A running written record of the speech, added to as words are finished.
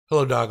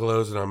Hello,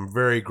 Doggalos, and I'm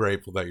very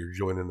grateful that you're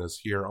joining us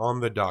here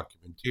on The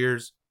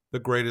Documenteers, the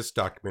greatest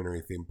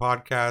documentary-themed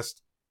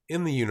podcast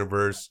in the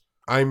universe.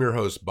 I'm your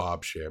host,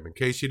 Bob Sham. In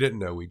case you didn't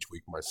know, each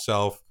week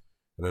myself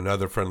and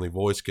another friendly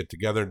voice get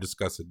together and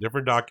discuss a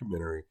different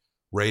documentary,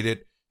 rate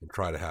it, and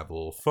try to have a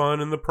little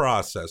fun in the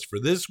process. For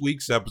this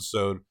week's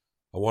episode,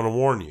 I want to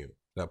warn you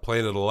that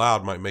playing it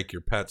aloud might make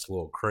your pets a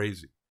little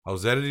crazy. I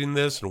was editing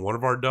this, and one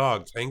of our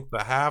dogs, Hank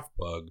the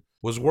Half-Pug,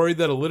 was worried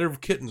that a litter of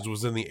kittens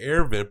was in the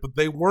air vent, but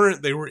they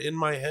weren't. They were in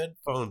my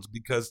headphones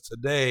because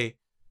today,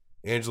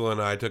 Angela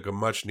and I took a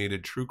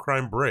much-needed true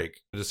crime break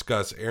to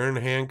discuss Aaron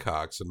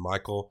Hancock's and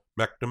Michael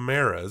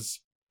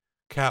McNamara's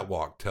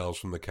Catwalk Tales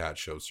from the Cat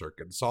Show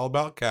Circuit. It's all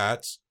about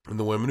cats and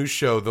the women who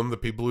show them, the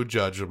people who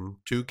judge them,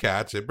 two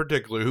cats in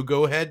particular, who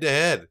go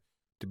head-to-head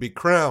to be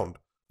crowned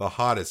the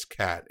hottest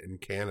cat in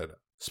Canada.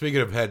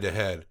 Speaking of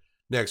head-to-head,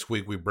 next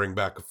week, we bring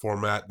back a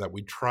format that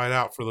we tried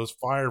out for those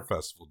Fire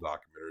Festival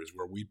documentaries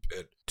where we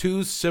pit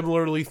two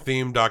similarly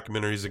themed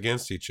documentaries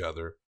against each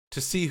other to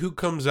see who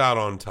comes out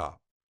on top.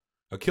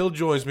 Akil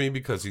joins me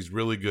because he's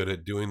really good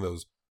at doing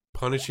those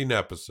punishing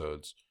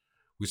episodes.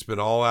 We spent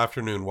all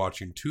afternoon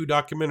watching two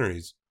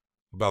documentaries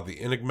about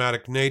the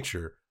enigmatic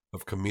nature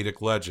of comedic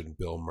legend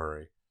Bill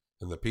Murray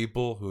and the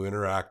people who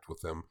interact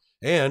with him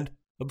and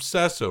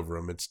obsess over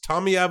him. It's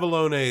Tommy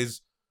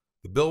Avallone's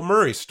The Bill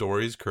Murray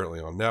Stories,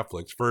 currently on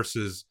Netflix,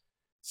 versus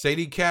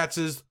Sadie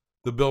Katz's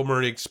The Bill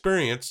Murray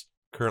Experience,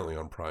 currently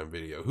on Prime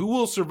Video. Who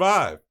will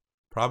survive?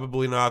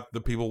 Probably not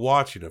the people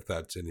watching, if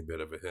that's any bit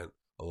of a hint.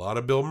 A lot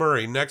of Bill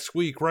Murray next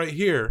week right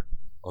here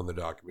on The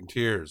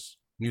Documenteers.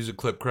 Music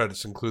clip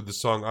credits include the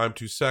song I'm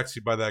Too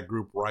Sexy by that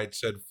group Right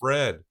Said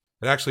Fred.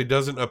 It actually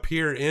doesn't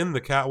appear in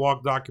the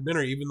Catwalk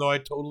documentary, even though I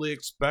totally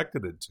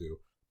expected it to.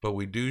 But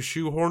we do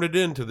shoehorn it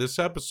into this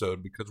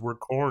episode because we're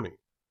corny.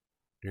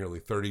 Nearly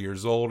 30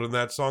 years old, and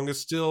that song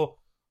is still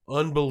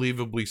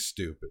unbelievably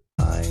stupid.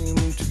 I'm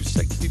too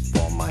sexy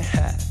for my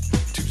hat,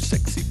 too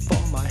sexy for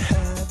my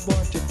hat,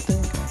 what you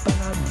think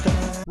about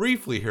that?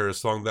 Briefly hear a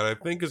song that I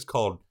think is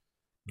called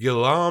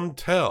Guillaume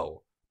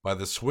Tell by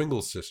the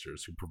Swingle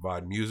Sisters, who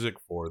provide music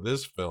for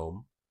this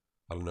film.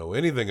 I don't know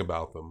anything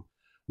about them.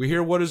 We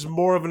hear what is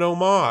more of an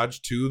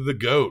homage to the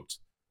GOAT,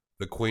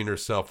 the Queen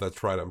herself.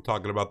 That's right, I'm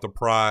talking about the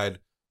pride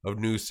of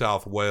New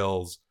South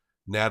Wales,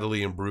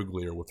 Natalie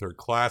Imbruglia, with her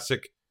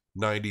classic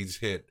 90s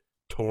hit,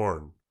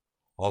 Torn.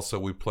 Also,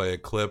 we play a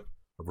clip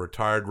of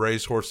retired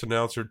racehorse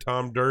announcer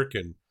Tom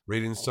Durkin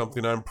reading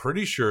something I'm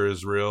pretty sure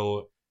is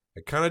real.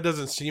 It kind of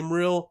doesn't seem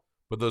real,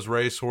 but those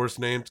racehorse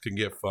names can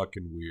get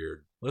fucking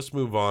weird. Let's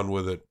move on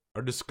with it.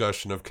 Our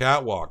discussion of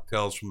Catwalk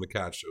Tales from the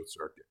Cat Show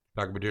Circuit.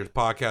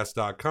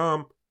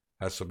 DocumenteersPodcast.com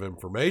has some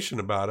information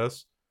about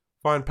us.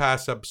 Find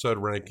past episode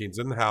rankings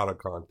and how to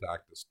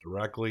contact us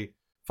directly.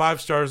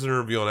 5 stars and a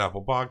review on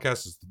Apple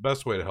Podcasts is the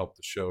best way to help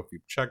the show. If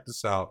you've checked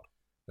us out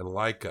and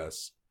like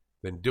us,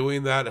 then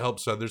doing that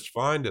helps others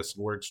find us.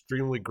 And we're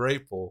extremely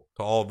grateful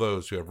to all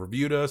those who have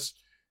reviewed us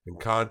and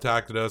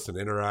contacted us and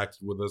interacted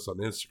with us on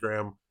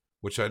Instagram,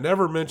 which I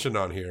never mentioned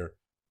on here,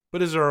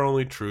 but is our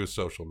only true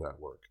social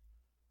network.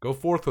 Go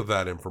forth with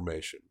that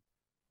information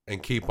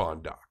and keep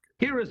on doc.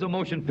 Here is a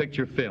motion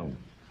picture film,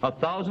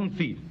 1,000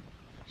 feet,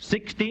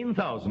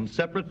 16,000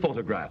 separate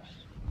photographs.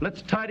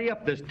 Let's tidy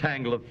up this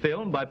tangle of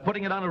film by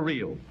putting it on a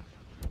reel.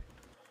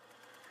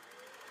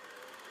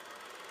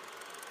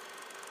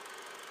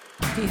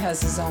 He has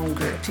his own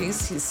group.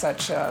 He's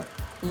such a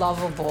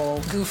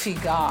lovable, goofy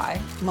guy,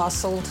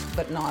 muscled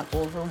but not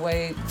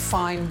overweight,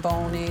 fine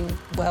boning,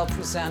 well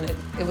presented.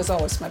 It was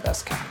always my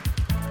best cat.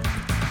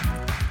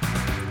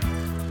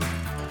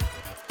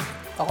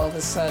 All of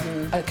a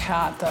sudden, a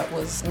cat that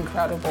was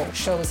incredible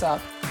shows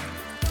up.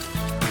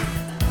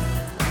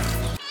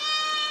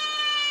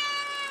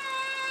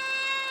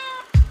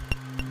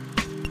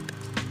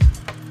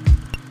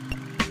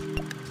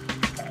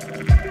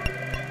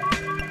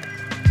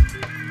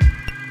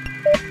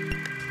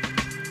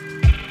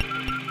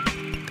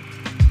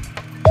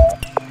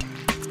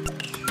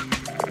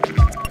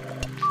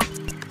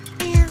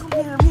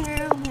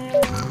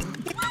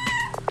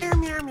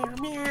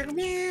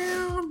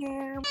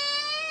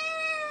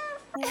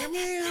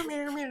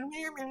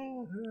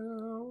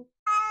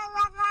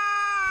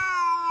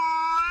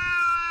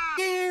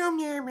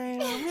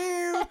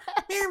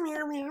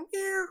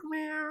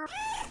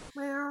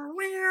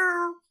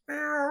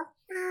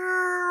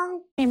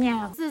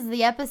 This is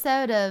the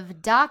episode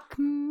of Doc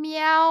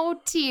Meow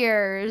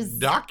Tears.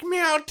 Doc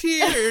Meow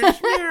Tears.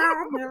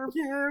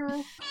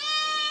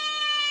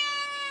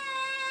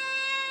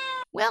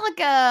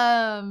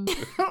 Welcome.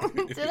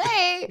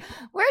 Today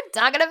we're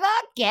talking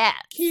about cats.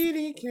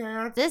 Kitty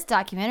cat. This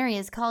documentary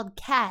is called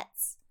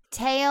Cats,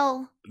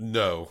 Tale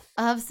No.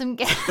 of Some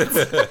Cats.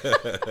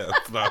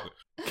 It's not.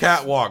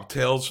 Catwalk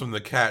Tales from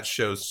the Cat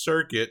Show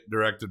Circuit,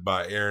 directed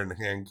by Aaron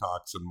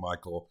Hancock's and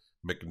Michael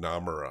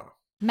McNamara.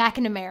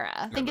 McNamara.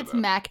 I think it's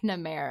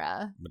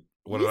McNamara.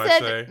 What You did I said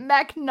say?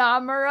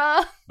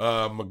 McNamara.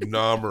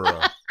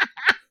 McNamara.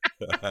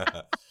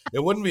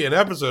 It wouldn't be an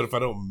episode if I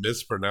don't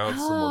mispronounce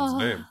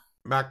someone's name.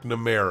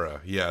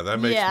 McNamara. Yeah, that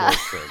makes more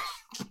sense.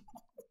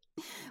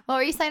 What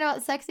were you saying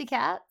about sexy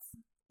cats?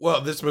 Well,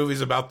 this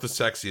movie's about the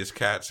sexiest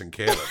cats in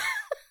Canada.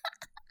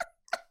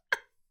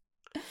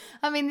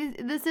 I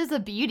mean, this is a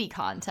beauty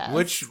contest.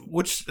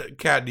 Which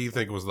cat do you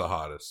think was the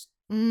hottest?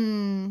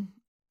 I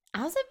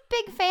was a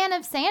big fan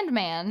of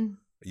Sandman,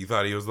 You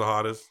thought he was the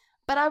hottest?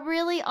 but I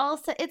really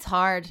also, it's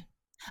hard.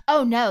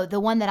 Oh no, the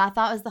one that I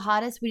thought was the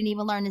hottest, we didn't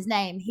even learn his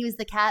name. He was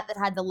the cat that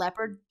had the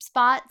leopard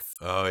spots.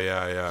 Oh,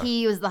 yeah.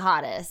 He was the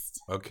hottest.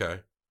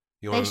 Okay.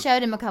 They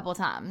showed him a couple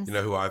times. You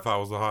know who I thought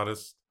was the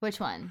hottest? Which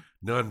one?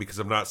 None, because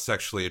I'm not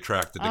sexually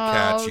attracted to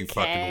cats, you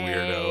fucking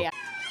weirdo.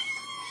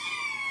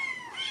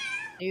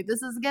 Dude,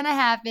 this is gonna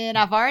happen.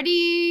 I've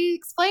already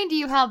explained to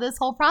you how this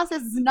whole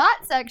process is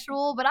not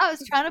sexual, but I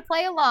was trying to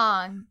play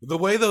along. The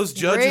way those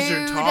judges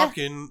Rude. are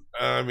talking,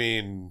 I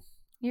mean...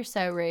 You're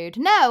so rude.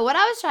 No, what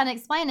I was trying to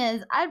explain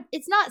is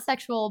it's not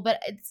sexual, but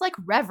it's like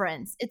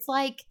reverence. It's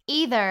like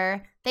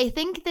either they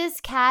think this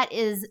cat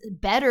is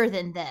better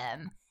than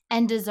them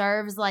and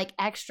deserves like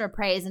extra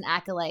praise and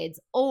accolades,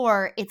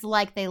 or it's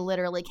like they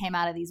literally came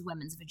out of these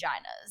women's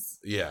vaginas.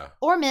 Yeah.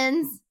 Or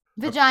men's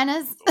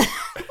vaginas.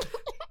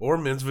 Or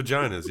men's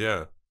vaginas,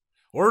 yeah.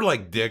 Or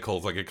like dick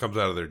holes, like it comes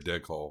out of their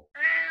dick hole.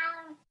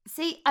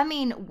 See, I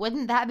mean,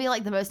 wouldn't that be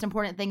like the most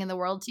important thing in the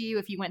world to you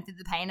if you went through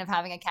the pain of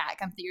having a cat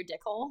come through your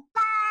dick hole?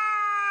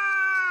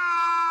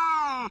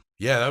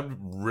 Yeah, that would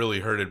really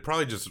hurt. It'd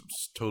probably just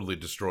totally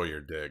destroy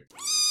your dick.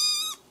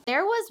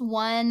 There was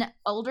one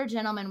older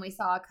gentleman we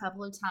saw a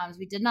couple of times.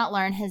 We did not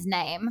learn his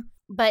name,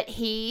 but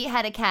he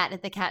had a cat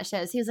at the cat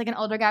shows. He was like an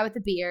older guy with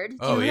a beard. Do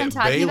you know what I'm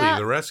talking Bailey, about?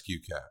 the rescue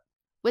cat.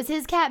 Was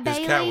his cat Bailey?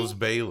 His cat was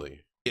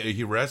Bailey. Yeah,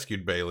 he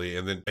rescued Bailey,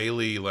 and then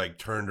Bailey like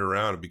turned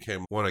around and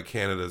became one of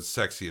Canada's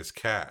sexiest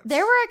cats.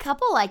 There were a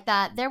couple like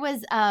that. There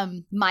was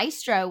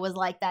Maestro was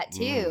like that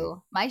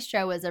too.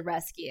 Maestro was a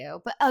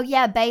rescue. But oh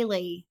yeah,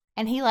 Bailey.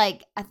 And he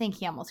like, I think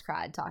he almost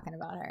cried talking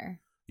about her.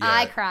 Yeah.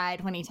 I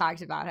cried when he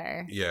talked about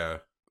her. Yeah.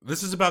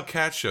 This is about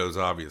cat shows,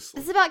 obviously.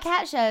 This is about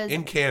cat shows.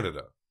 In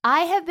Canada.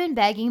 I have been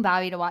begging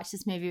Bobby to watch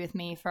this movie with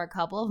me for a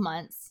couple of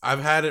months.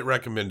 I've had it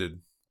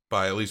recommended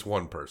by at least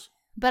one person.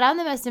 But I'm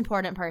the most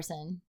important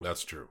person.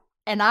 That's true.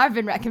 And I've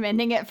been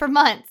recommending it for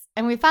months.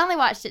 And we finally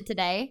watched it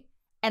today.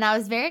 And I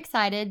was very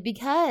excited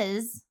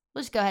because,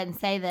 let's go ahead and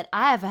say that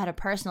I have had a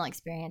personal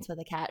experience with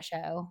a cat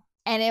show.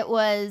 And it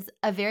was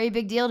a very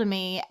big deal to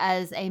me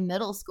as a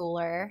middle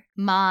schooler.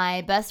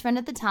 My best friend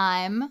at the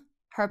time,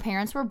 her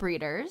parents were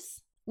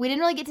breeders. We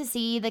didn't really get to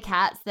see the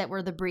cats that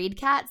were the breed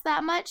cats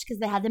that much because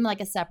they had them in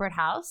like a separate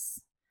house.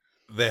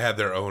 They had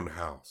their own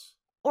house.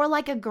 Or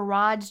like a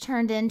garage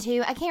turned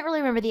into, I can't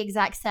really remember the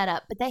exact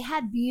setup, but they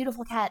had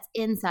beautiful cats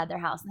inside their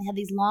house. And they had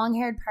these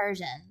long-haired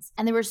Persians.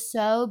 And they were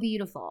so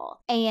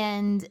beautiful.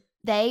 And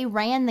they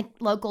ran the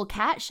local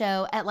cat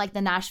show at like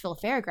the Nashville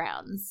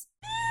Fairgrounds.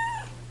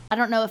 I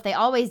don't know if they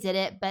always did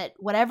it, but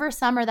whatever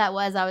summer that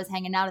was, I was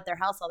hanging out at their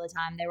house all the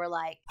time. They were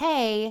like,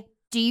 hey,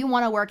 do you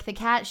want to work the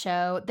cat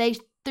show? They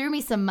threw me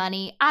some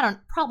money.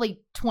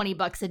 Probably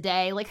 $20 a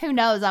day. Like, who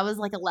knows? I was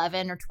like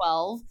 11 or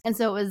 12. And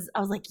so I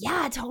was like,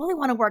 yeah, I totally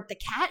want to work the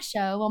cat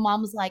show. Well, mom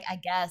was like, I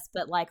guess,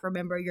 but like,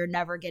 remember, you're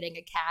never getting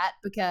a cat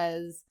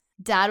because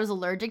dad was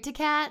allergic to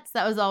cats.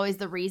 That was always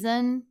the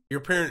reason.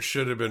 Your parents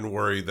should have been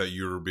worried that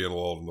you were being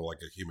lulled into like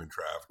a human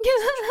trafficking.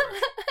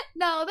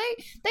 No,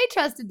 they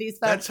trusted these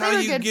folks. That's how they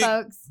were you good get,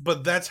 folks.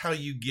 But that's how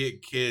you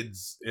get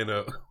kids in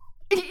a...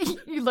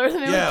 You lure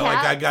them in Yeah, with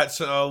like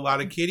cats? I got a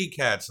lot of kitty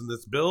cats in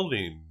this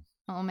building.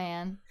 Oh,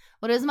 man.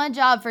 Well, it was my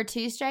job for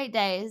 2 straight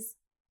days.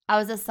 I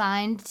was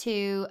assigned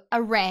to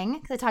a ring,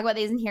 because I talk about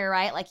these in here,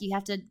 right? Like, you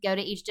have to go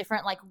to each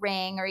different, like,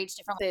 ring or each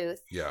different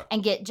booth Yeah.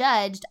 and get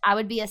judged. I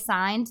would be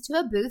assigned to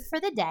a booth for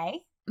the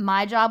day.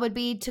 My job would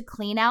be to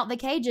clean out the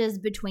cages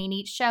between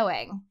each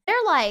showing. They're,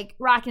 like,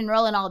 rocking and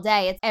rolling all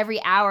day. It's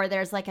every hour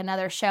there's, like,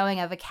 another showing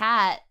of a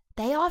cat.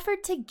 They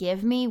offered to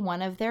give me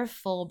one of their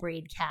full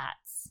breed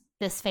cats,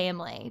 this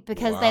family,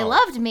 because they Wow.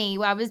 loved me.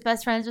 I was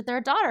best friends with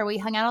their daughter. We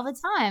hung out all the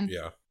time.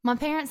 Yeah. My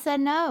parents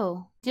said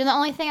no. Do you know the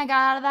only thing I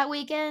got out of that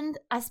weekend?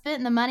 I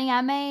spent the money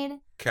I made.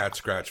 Cat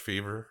scratch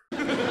fever.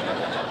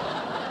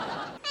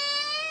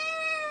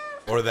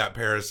 Or that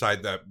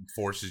parasite that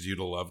forces you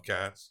to love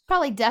cats.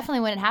 Probably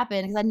definitely when it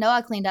happened because I know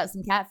I cleaned up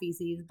some cat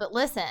feces. But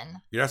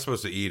listen, You're not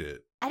supposed to eat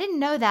it. I didn't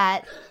know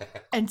that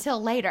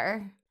until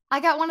later. I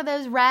got one of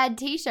those rad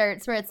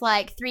t-shirts where it's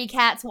like 3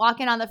 cats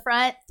walking on the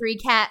front, 3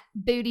 cat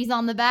booties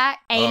on the back,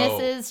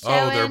 anuses showing.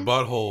 Oh, they're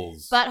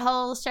buttholes.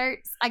 Butthole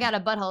shirts. I got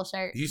a butthole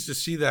shirt. You used to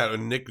see that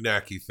in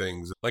knick-knacky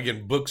things, like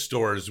in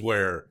bookstores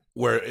where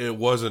it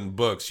wasn't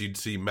books, you'd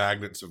see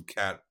magnets of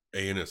cat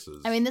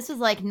anuses. I mean, this was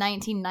like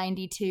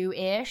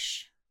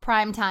 1992-ish.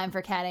 Prime time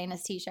for cat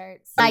anus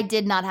t-shirts. I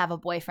did not have a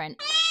boyfriend.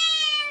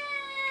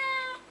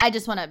 I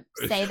just want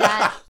to say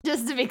that,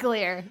 just to be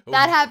clear.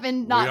 That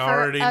happened not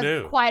for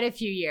quite a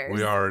few years.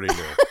 We already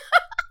knew.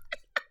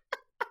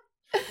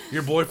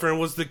 Your boyfriend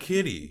was the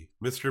kitty,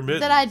 Mr.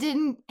 Mittens. That I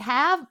didn't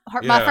have.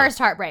 My first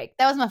heartbreak.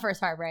 That was my first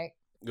heartbreak.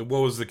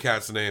 What was the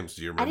cat's names?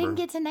 Do you remember? I didn't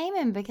get to name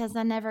him because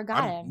I never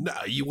got him. No,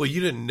 you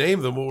didn't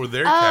name them. What were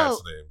their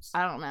cats' names?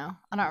 I don't know.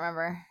 I don't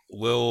remember.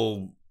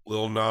 Lil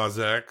Lil Nas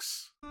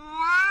X.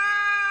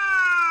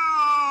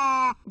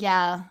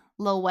 Yeah,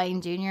 Lil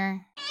Wayne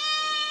Jr.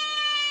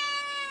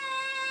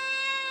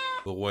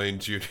 Lil Wayne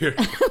Jr.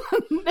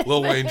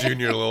 Lil Wayne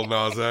Jr., Lil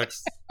Nas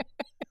X.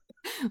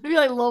 Maybe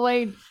like Lil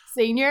Wayne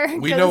Sr.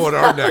 We know what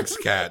our next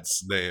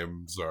cat's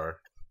names are.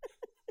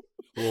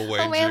 Lil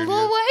Wayne Oh man, Jr.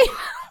 Lil Wayne.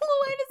 Lil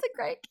Wayne is a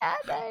great cat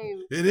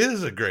name. It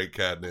is a great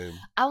cat name.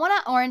 I want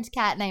an orange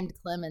cat named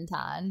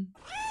Clementine.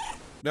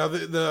 Now,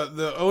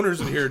 the owners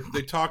in here,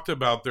 they talked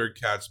about their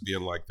cats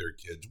being like their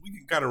kids. We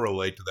can kind of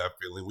relate to that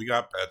feeling. We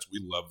got pets.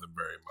 We love them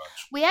very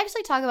much. We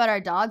actually talk about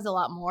our dogs a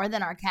lot more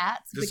than our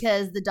cats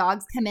because the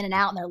dogs come in and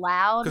out and they're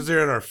loud. Because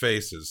they're in our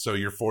faces, so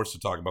you're forced to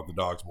talk about the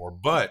dogs more.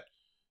 But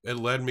it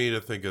led me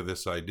to think of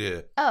this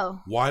idea.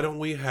 Oh. Why don't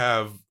we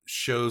have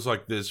shows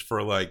like this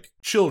for like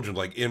children,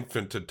 like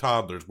infant to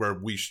toddlers, where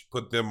we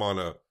put them on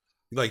a,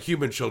 like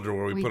human children,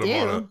 where we put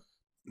them on a,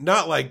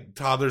 not like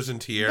toddlers and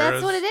tiaras.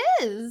 That's what it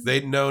is. They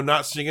know,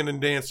 not singing and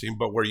dancing,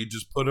 but where you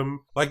just put them,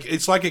 like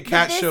it's like a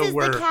cat show is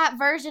where the cat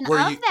version where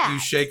of that. you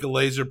shake a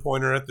laser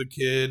pointer at the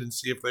kid and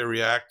see if they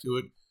react to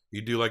it.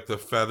 You do like the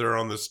feather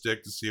on the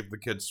stick to see if the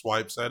kid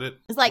swipes at it.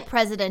 It's like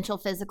presidential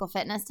physical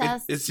fitness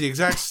test. It's the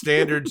exact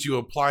standards you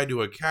apply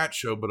to a cat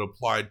show, but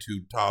applied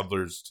to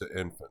toddlers to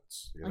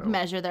infants. You like know?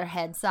 measure their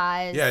head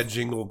size. Yeah,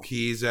 jingle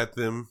keys at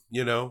them,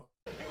 you know.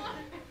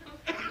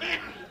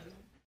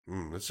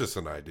 It's just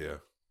an idea.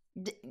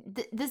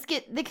 This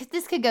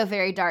could go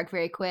very dark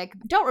very quick.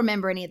 Don't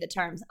remember any of the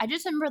terms. I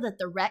just remember that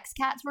the Rex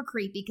cats were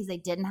creepy because they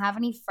didn't have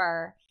any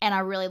fur, and I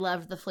really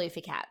loved the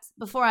floofy cats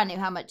before I knew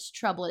how much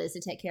trouble it is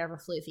to take care of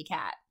a floofy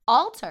cat.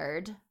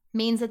 Altered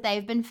means that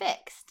they've been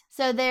fixed.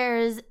 So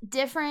there's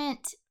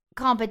different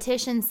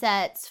competition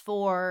sets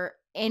for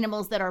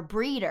animals that are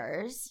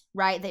breeders,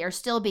 right? They are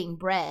still being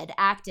bred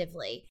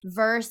actively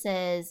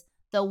versus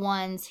the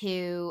ones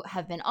who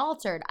have been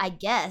altered. I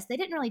guess they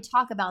didn't really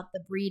talk about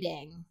the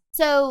breeding.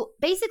 So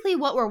basically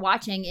what we're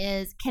watching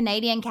is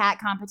Canadian cat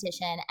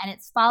competition, and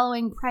it's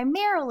following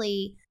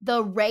primarily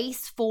the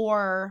race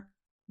for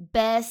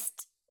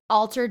best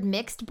altered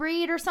mixed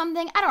breed or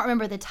something. I don't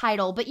remember the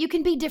title, but you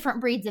can be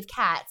different breeds of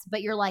cats,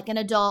 but you're like an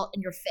adult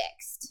and you're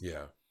fixed.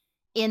 Yeah.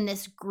 In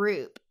this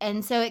group.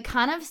 And so it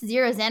kind of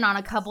zeroes in on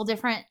a couple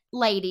different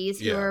ladies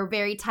who are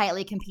very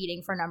tightly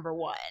competing for number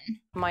one.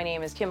 My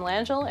name is Kim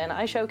Langell, and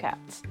I show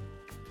cats.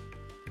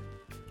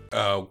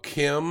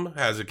 Kim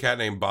has a cat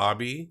named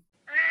Bobby.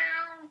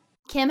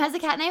 Kim has a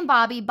cat named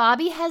Bobby.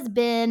 Bobby has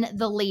been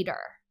the leader.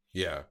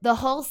 Yeah. The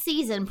whole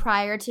season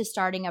prior to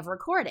starting of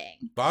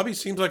recording. Bobby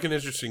seems like an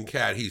interesting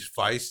cat. He's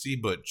feisty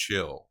but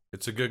chill.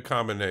 It's a good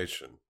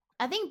combination.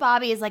 I think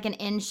Bobby is like an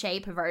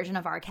in-shape version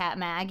of our cat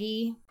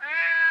Maggie.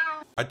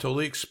 I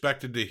totally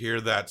expected to hear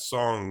that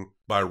song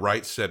by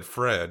Right Said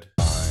Fred.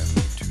 I'm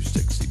too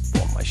sexy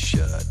for my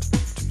shirt.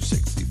 Too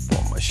sexy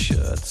for my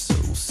shirt. So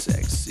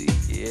sexy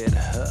it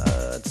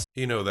hurts.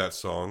 You know that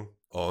song.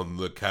 On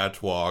the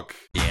catwalk.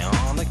 Yeah,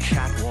 on the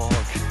catwalk.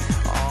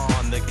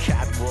 On the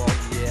catwalk,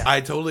 yeah.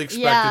 I totally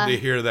expected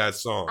to hear that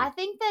song. I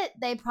think that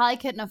they probably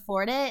couldn't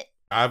afford it.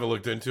 I haven't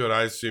looked into it.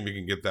 I assume you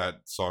can get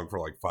that song for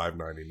like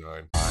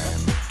 $5.99. I am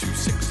too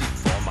sexy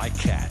for my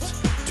cat.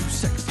 Too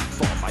sexy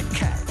for my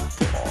cat.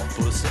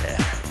 Poor pussy.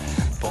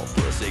 Poor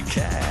pussy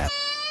cat.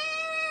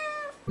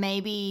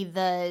 Maybe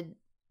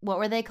what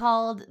were they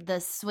called? The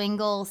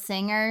Swingle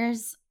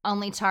Singers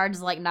only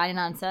charged like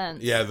 99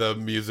 cents. Yeah, the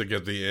music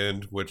at the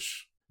end,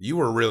 which you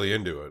were really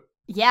into it.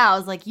 Yeah, I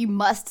was like, you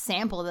must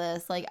sample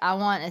this. Like, I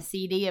want a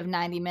CD of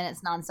 90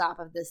 minutes nonstop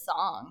of this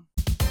song.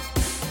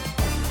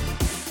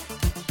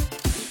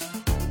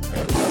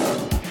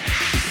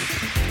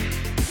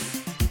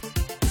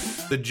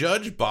 The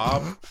judge,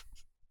 Bob,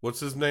 what's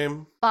his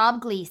name?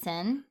 Bob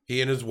Gleason. He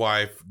and his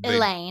wife,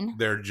 Elaine.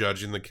 They're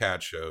judging the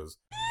cat shows.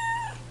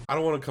 I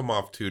don't want to come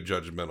off too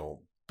judgmental,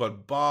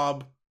 but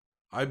Bob,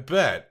 I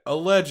bet,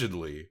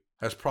 allegedly,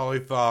 has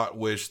probably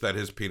wished that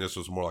his penis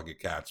was more like a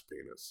cat's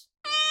penis.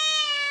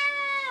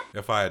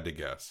 If I had to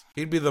guess.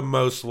 He'd be the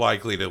most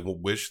likely to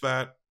wish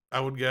that, I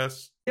would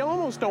guess. You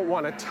almost don't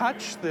want to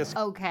touch this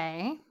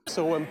Okay.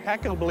 so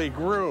impeccably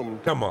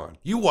groomed. Come on.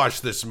 You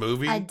watched this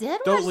movie. I did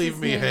Don't watch leave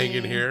this me movie.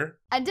 hanging here.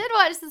 I did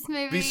watch this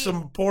movie. Be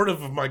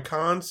supportive of my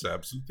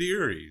concepts and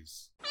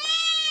theories.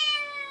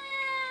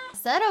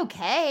 Said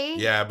okay.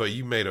 Yeah, but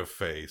you made a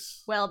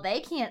face. Well,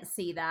 they can't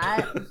see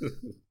that,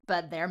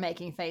 but they're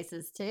making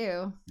faces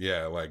too.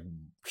 Yeah, like,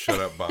 shut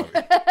up, Bobby.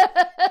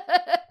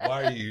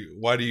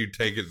 Why do you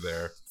take it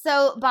there?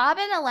 So Bob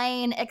and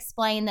Elaine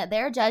explain that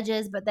they're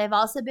judges, but they've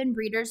also been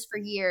breeders for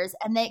years.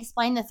 And they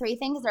explain the three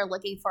things they're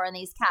looking for in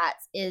these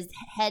cats is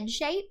head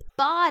shape,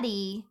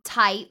 body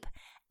type,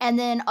 and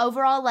then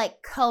overall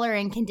like color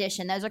and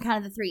condition. Those are kind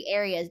of the three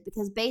areas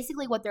because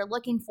basically what they're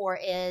looking for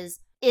is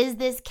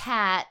this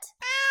cat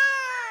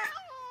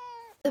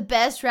the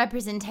best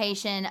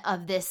representation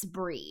of this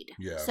breed?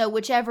 Yeah. So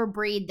whichever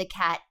breed the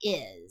cat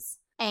is.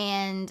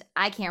 And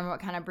I can't remember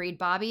what kind of breed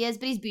Bobby is,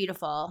 but he's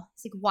beautiful.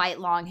 It's like white,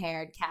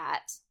 long-haired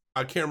cat.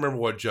 I can't remember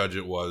what judge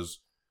it was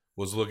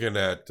looking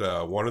at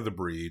one of the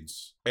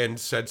breeds and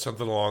said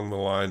something along the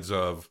lines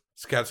of,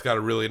 This cat's got a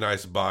really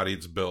nice body.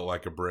 It's built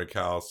like a brick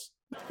house.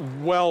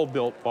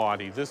 Well-built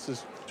body. This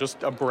is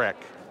just a brick.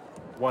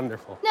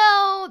 Wonderful.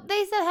 No,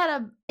 they said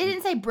it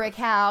didn't say brick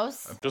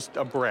house. Just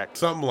a brick.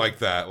 Something like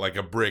that, like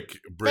a brick.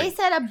 They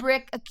said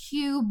a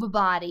cube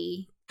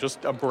body.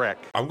 Just a brick.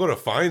 I'm going to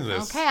find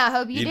this. Okay, I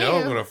hope you do. You know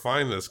I'm going to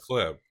find this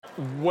clip.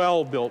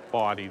 Well-built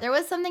body. There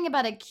was something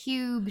about a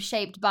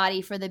cube-shaped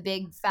body for the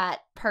big, fat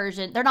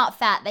Persian. They're not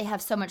fat. They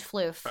have so much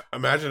floof.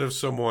 Imagine if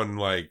someone,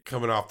 like,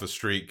 coming off the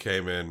street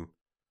came in,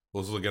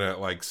 was looking at,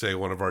 like, say,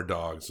 one of our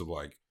dogs, and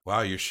like,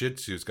 wow, your Shih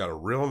Tzu's got a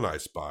real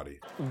nice body.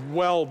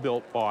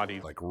 Well-built body.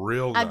 Like,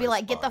 real I'd be nice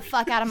like, get the body.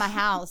 fuck out of my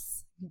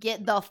house.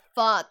 Get the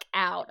fuck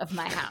out of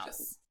my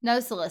house. No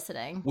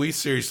soliciting. We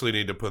seriously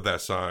need to put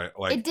that sign.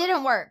 Like, It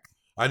didn't work.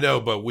 I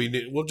know, but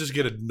we'll just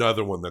get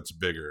another one that's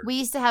bigger. We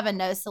used to have a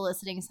no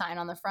soliciting sign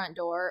on the front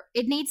door.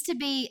 It needs to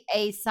be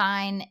a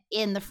sign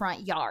in the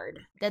front yard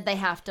that they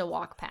have to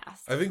walk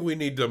past. I think we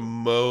need to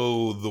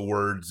mow the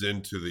words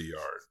into the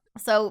yard.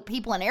 So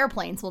people in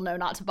airplanes will know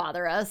not to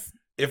bother us.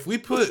 If we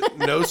put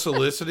no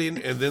soliciting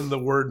and then the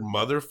word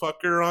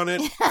motherfucker on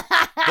it,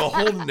 the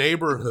whole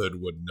neighborhood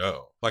would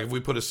know. Like if we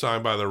put a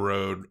sign by the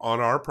road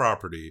on our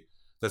property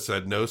that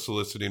said no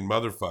soliciting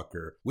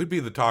motherfucker, we'd be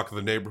the talk of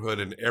the neighborhood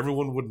and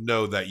everyone would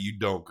know that you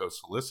don't go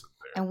solicit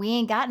there. And we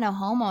ain't got no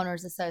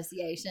homeowners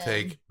association.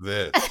 Take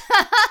this.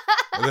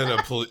 And then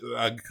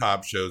a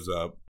cop shows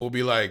up. We'll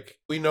be like,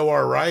 we know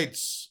our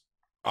rights,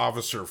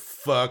 officer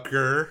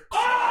fucker.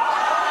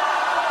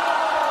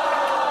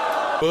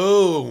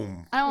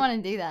 Boom. I don't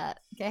want to do that.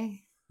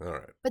 Okay. All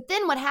right. But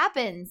then what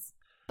happens?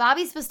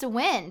 Bobby's supposed to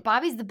win.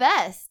 Bobby's the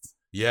best.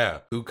 Yeah.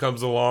 Who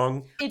comes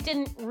along? It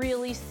didn't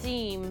really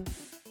seem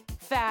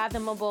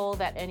fathomable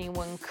that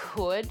anyone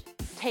could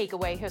take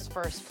away his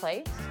first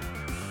place.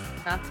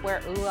 That's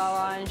where Ooh La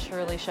La and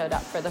Shirley showed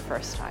up for the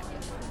first time.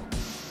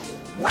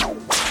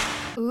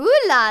 Ooh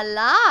la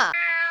la.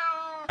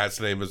 Cat's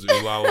name is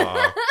Ooh La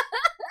La.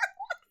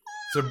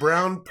 It's a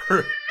brown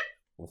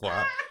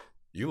Wow.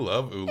 You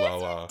love Ooh La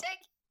La.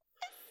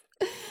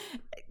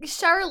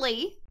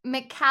 Shirley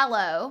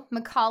McCallow,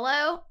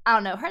 I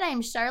don't know, her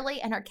name's Shirley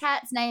and her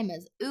cat's name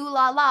is Ooh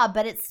La La,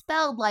 but it's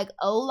spelled like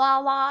Oh La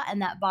La, and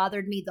that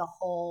bothered me the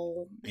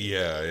whole.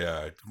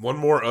 Yeah. One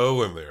more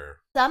O in there.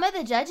 Some of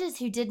the judges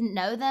who didn't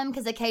know them,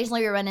 because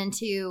occasionally we run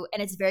into,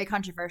 and it's very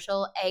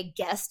controversial, a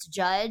guest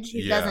judge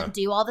who doesn't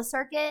do all the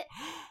circuit.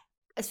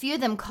 A few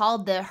of them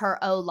called her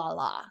Oh La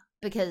La,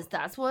 because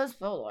that's what it's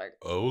spelled like.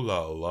 Oh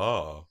La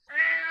La.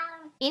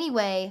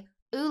 Anyway,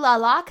 Ooh La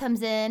La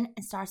comes in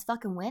and starts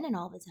fucking winning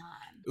all the time.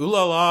 Ooh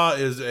La La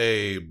is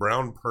a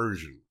brown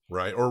Persian,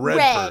 right? Or red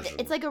Persian.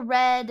 It's like a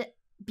red,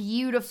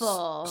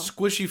 beautiful,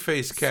 squishy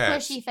face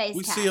cat. Squishy face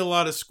We cat. see a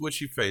lot of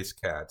squishy face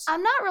cats.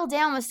 I'm not real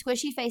down with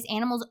squishy face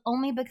animals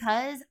only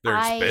because They're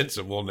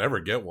expensive. We'll never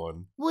get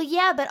one. Well,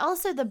 yeah, but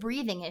also the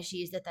breathing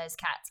issues that those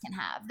cats can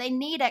have. They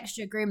need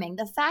extra grooming.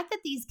 The fact that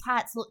these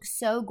cats look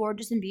so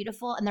gorgeous and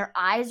beautiful and their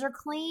eyes are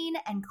clean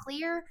and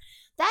clear,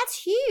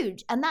 that's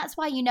huge. And that's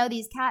why you know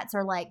these cats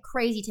are like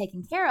crazy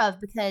taken care of,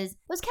 because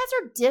those cats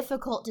are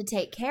difficult to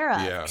take care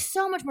of. Yeah.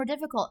 So much more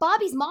difficult.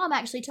 Bobby's mom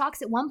actually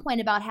talks at one point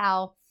about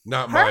how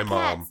Not her my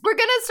cats, mom. we're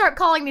going to start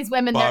calling these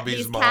women Bobby's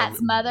these cats'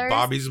 mothers.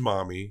 Bobby's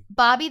mommy.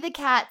 Bobby the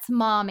cat's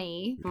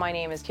mommy. My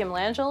name is Kim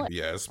Langell.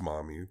 Yes,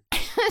 mommy.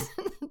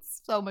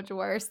 It's so much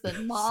worse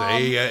than mom.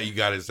 Say it. You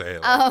got to say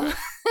it like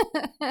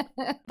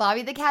that.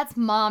 Bobby the cat's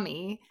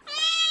mommy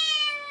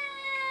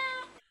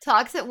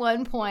talks at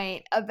one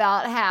point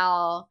about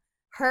how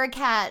her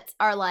cats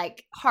are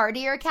like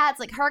hardier cats.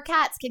 Like her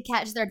cats could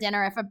catch their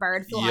dinner if a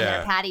bird flew on their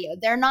Yeah. patio.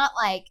 They're not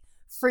like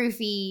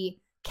froofy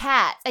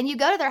cats. And you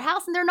go to their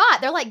house and they're not.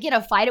 They're like, get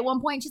a fight at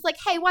one point. She's like,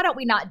 hey, why don't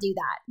we not do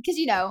that? Because,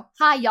 you know,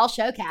 hi, y'all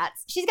show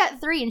cats. She's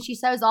got 3 and she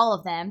shows all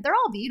of them. They're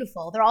all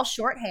beautiful. They're all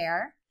short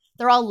hair.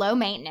 They're all low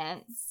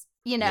maintenance,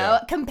 you know, Yeah.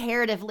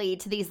 comparatively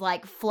to these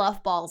like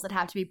fluff balls that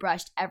have to be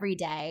brushed every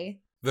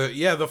day.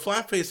 The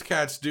flat-faced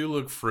cats do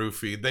look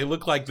froofy. They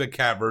look like the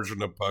cat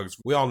version of pugs.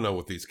 We all know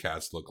what these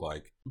cats look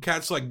like.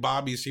 Cats like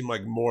Bobby seem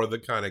like more the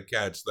kind of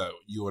cats that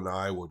you and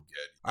I would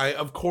get.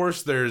 Of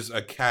course, there's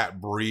a cat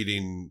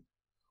breeding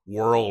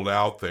world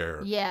out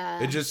there.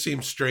 Yeah. It just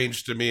seems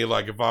strange to me.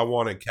 Like if I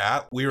want a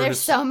cat, There's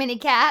so many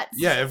cats.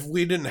 Yeah, if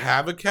we didn't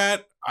have a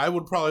cat, I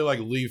would probably like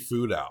leave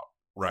food out,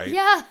 right?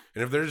 Yeah.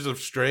 And if there's a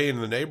stray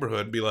in the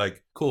neighborhood, be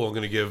like, cool, I'm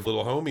gonna give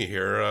little homie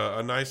here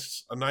a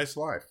nice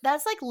life.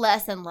 That's like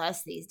less and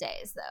less these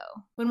days,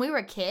 though. When we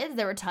were kids,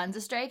 there were tons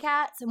of stray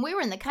cats, and we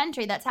were in the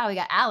country. That's how we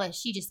got Alice.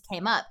 She just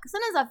came up. Because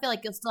sometimes I feel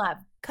like you'll still have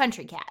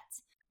country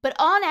cats. But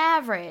on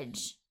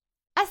average,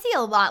 I see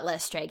a lot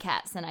less stray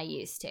cats than I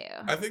used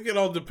to. I think it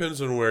all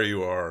depends on where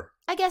you are.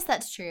 I guess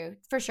that's true,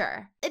 for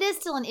sure. It is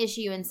still an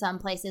issue in some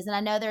places, and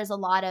I know there's a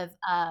lot of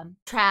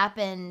trap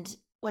and,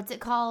 what's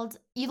it called?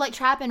 You like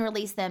trap and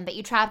release them, but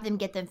you trap them,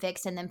 get them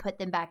fixed, and then put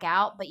them back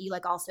out, but you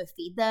like also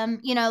feed them.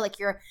 You know, like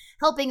you're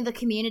helping the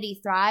community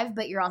thrive,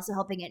 but you're also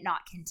helping it not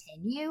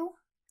continue.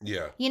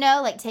 Yeah. You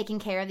know, like taking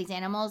care of these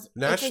animals.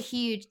 It's a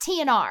huge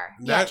TNR.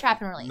 Yeah,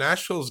 trap and release.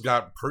 Nashville's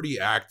got pretty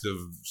active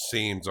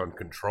scenes on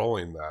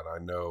controlling that. I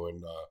know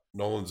in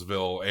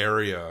Nolensville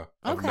area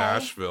of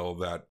Nashville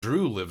that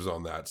Drew lives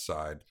on that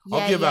side.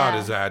 I'll give out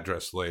his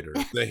address later.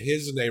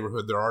 His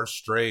neighborhood, there are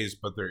strays,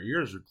 but their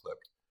ears are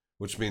clipped,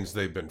 which means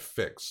they've been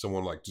fixed.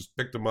 Someone like just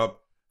picked them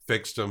up,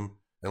 fixed them,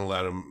 and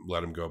let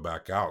them go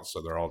back out. So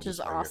they're all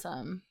just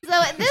awesome. So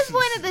at this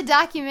point of the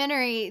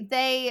documentary,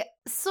 they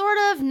sort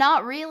of,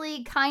 not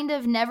really, kind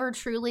of never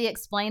truly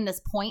explain this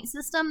point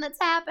system that's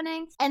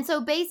happening. And so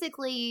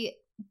basically,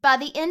 by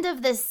the end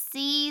of the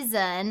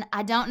season,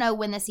 I don't know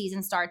when the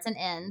season starts and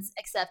ends,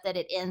 except that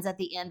it ends at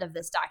the end of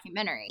this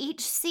documentary. Each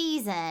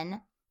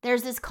season,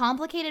 there's this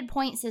complicated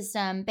point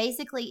system.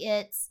 Basically,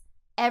 it's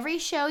every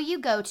show you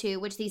go to,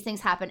 which these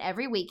things happen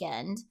every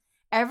weekend.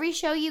 Every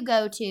show you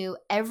go to,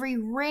 every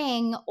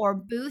ring or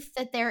booth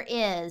that there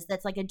is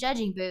that's like a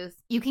judging booth,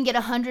 you can get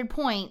 100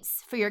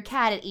 points for your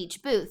cat at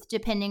each booth,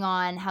 depending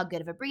on how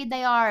good of a breed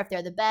they are, if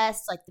they're the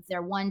best, like if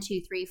they're 1,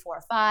 2, 3,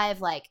 4, 5,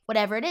 like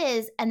whatever it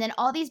is. And then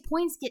all these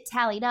points get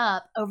tallied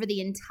up over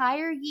the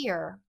entire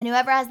year. And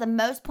whoever has the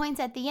most points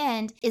at the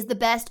end is the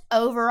best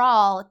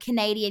overall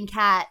Canadian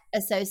Cat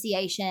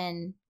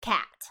Association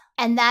cat.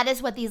 And that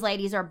is what these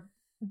ladies are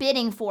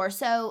bidding for.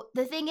 So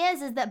the thing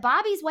is that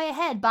Bobby's way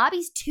ahead.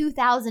 Bobby's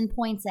 2,000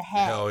 points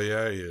ahead. Hell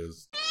yeah, he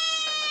is.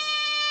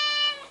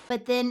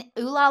 But then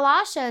Ooh La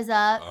La shows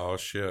up. Oh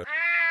shit.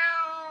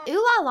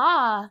 Ooh La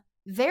La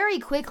very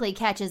quickly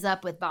catches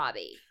up with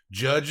Bobby.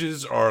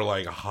 Judges are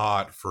like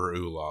hot for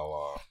Ooh La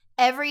La.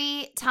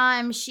 Every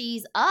time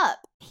she's up,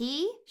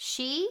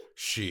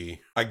 she.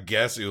 I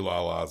guess Ooh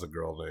La La is a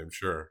girl name,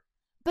 sure.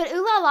 But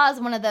Ooh La La is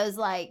one of those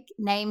like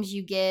names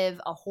you give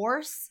a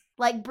horse.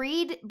 Like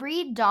breed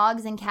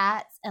dogs and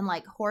cats and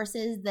like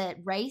horses that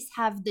race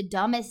have the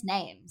dumbest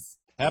names.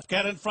 Half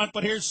cat in front,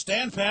 but here's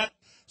Stand Pat.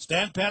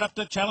 Stand Pat up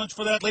to challenge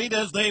for that lead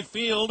as they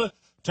field.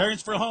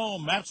 Turns for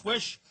home. Map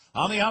Swish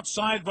on the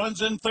outside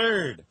runs in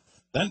third.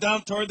 Then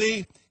down toward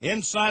the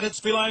inside, it's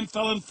Feline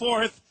fell in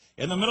fourth.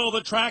 In the middle of the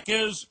track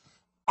is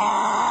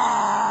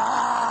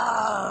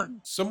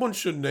Someone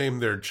should name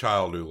their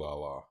child Ooh La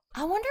La.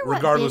 I wonder what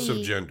regardless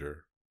of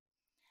gender.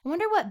 I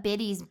wonder what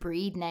Biddy's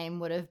breed name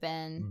would have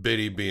been.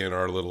 Biddy being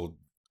our little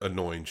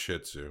annoying Shih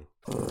Tzu.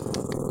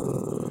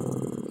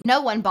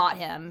 No one bought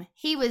him.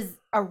 He was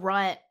a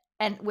runt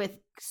and with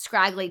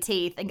scraggly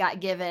teeth and got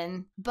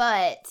given.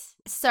 But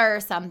Sir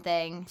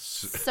something.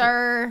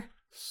 Sir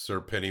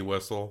Penny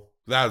Whistle.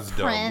 That's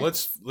dumb.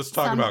 Let's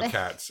talk something. About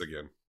cats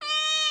again.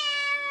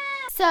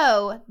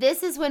 So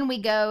this is when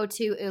we go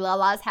to Ooh La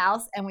La's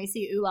house and we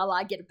see Ooh La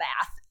La get a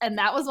bath. And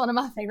that was one of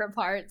my favorite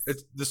parts.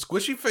 It's the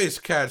squishy face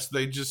cats.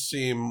 They just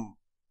seem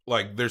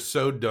like they're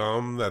so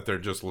dumb that they're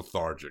just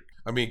lethargic.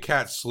 I mean,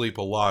 cats sleep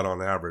a lot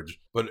on average,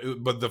 but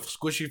the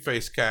squishy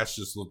face cats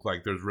just look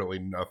like there's really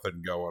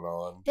nothing going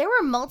on. There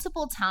were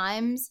multiple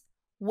times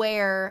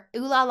where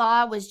Ooh La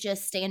La was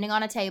just standing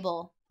on a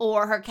table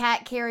or her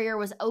cat carrier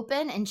was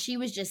open and she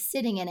was just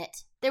sitting in it.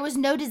 There was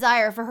no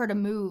desire for her to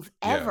move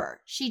ever.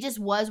 Yeah. She just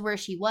was where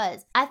she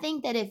was. I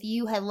think that if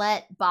you had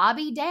let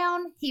Bobby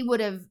down, he would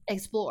have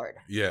explored.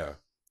 Yeah.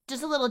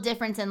 Just a little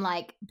difference in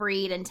like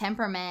breed and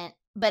temperament.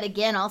 But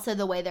again, also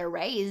the way they're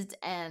raised.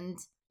 And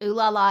Ooh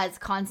La La is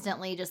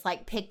constantly just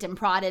like picked and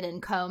prodded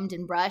and combed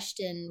and brushed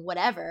and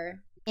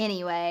whatever.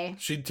 Anyway.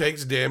 She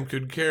takes damn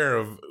good care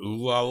of Ooh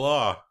La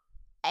La.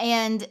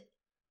 And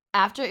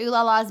after Ooh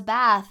La La's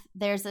bath,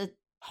 there's a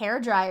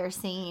hairdryer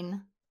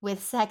scene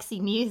with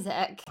sexy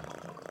music.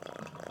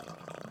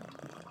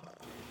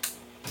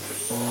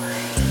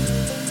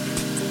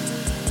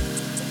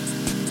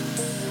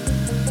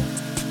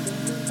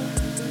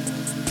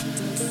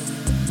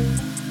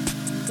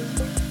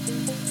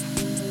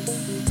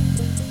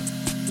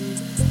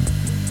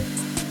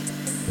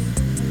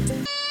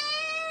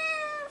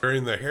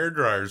 During the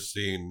hairdryer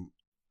scene,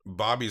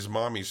 Bobby's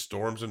mommy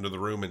storms into the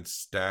room and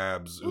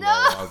stabs Ooh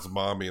La La's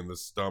mommy in the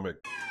stomach.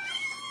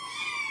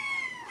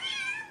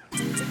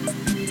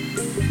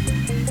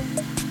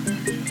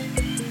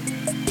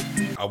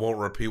 I won't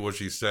repeat what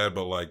she said,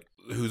 but like,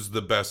 who's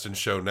the best in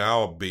show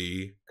now?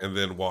 B, and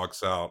then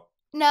walks out.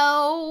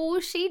 No,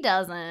 she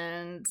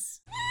doesn't.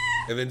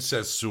 And then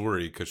says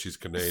sorry because she's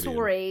Canadian.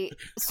 Sorry.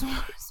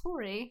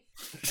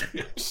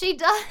 She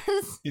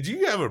does. Did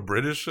you have a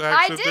British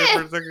accent there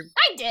for a second?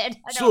 I did.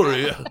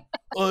 Sorry,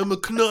 I'm a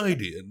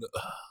Canadian.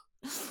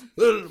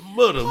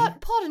 Madam.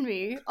 Pardon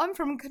me, I'm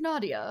from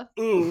Canada.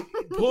 Oh,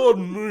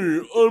 pardon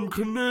me, I'm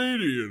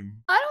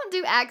Canadian. I don't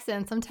do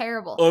accents, I'm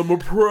terrible. I'm a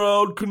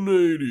proud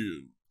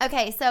Canadian.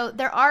 Okay, so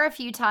there are a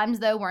few times,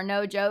 though, where,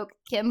 no joke,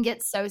 Kim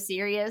gets so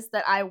serious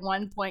that I at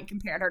one point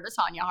compared her to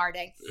Tonya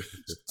Harding.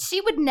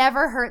 She would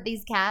never hurt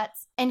these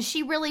cats, and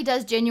she really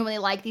does genuinely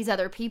like these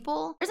other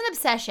people. There's an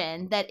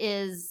obsession that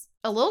is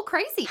a little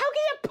crazy. How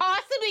can it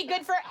possibly be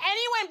good for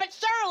anyone but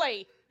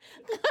Shirley?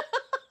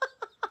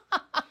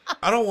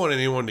 I don't want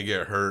anyone to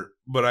get hurt,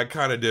 but I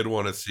kind of did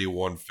want to see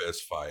one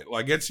fist fight.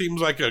 Like, it seems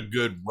like a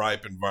good,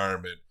 ripe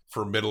environment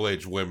for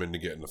middle-aged women to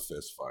get in a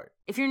fist fight.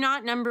 If you're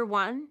not number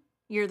one,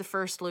 you're the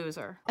first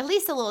loser. At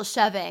least a little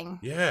shoving.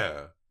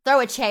 Yeah. Throw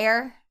a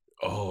chair.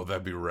 Oh,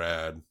 that'd be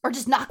rad. Or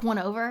just knock one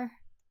over.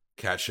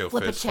 Cat show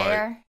Flip a fist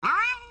chair.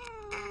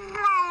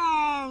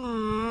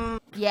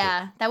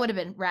 Yeah, that would have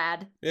been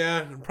rad.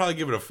 Yeah, I'd probably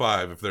give it a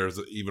 5 if there's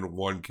even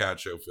one cat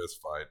show fist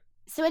fight.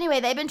 So anyway,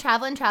 they've been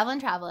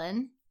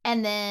traveling.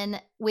 And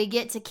then we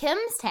get to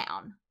Kim's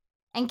town.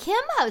 And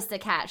Kim hosts a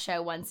cat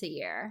show once a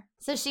year.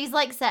 So she's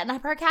like setting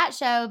up her cat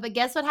show. But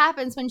guess what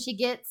happens when she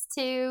gets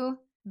to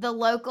the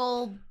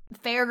local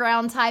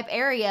fairground type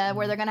area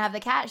where they're going to have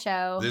the cat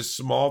show? This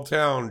small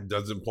town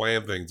doesn't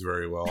plan things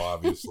very well,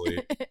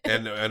 obviously.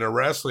 and a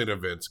wrestling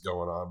event's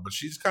going on. But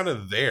she's kind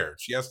of there.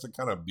 She has to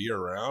kind of be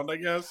around, I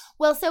guess.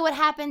 Well, so what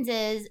happens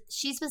is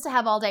she's supposed to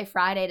have all day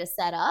Friday to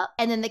set up.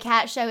 And then the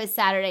cat show is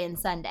Saturday and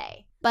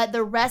Sunday. But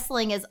the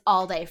wrestling is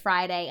all day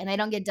Friday, and they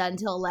don't get done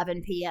till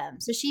 11 p.m.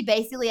 So she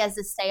basically has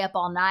to stay up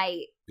all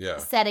night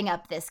setting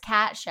up this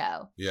cat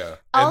show. Yeah.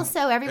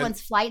 Also,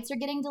 everyone's flights are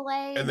getting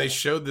delayed. And they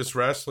showed this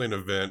wrestling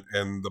event,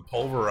 and the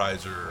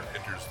Pulverizer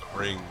enters the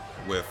ring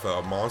with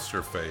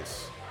Monster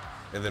Face.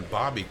 And then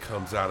Bobby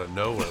comes out of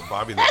nowhere.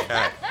 Bobby the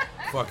cat,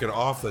 fucking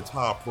off the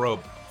top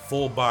rope,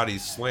 full body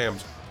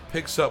slams,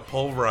 picks up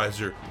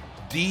Pulverizer,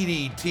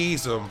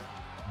 DDTs him.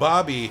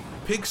 Bobby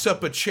picks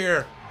up a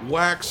chair,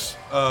 whacks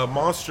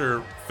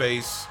Monster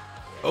Face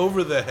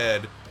over the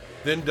head,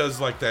 then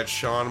does like that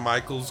Shawn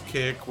Michaels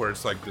kick where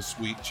it's like the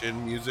sweet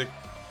chin music,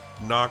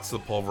 knocks the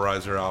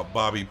Pulverizer out.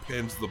 Bobby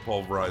pins the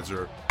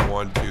Pulverizer.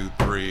 1, 2,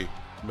 3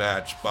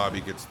 match.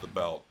 Bobby gets the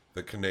belt,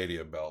 the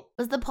Canadian belt.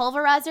 Was the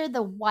Pulverizer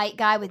the white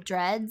guy with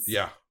dreads?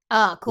 Yeah.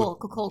 Oh,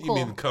 cool. You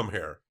mean cum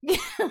hair.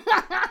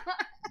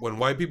 When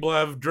white people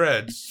have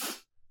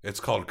dreads,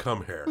 it's called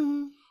cum hair.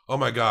 Mm-hmm. Oh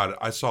my God,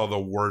 I saw the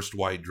worst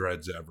white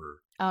dreads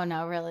ever. Oh,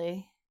 no,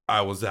 really?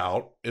 I was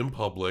out in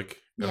public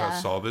and I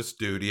saw this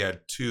dude. He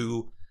had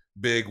 2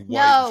 big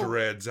white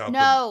dreads out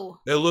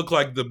there. It looked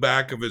like the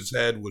back of his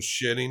head was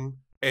shitting.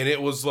 And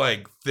it was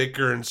like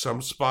thicker in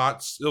some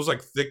spots. It was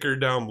like thicker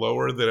down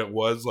lower than it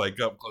was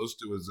like up close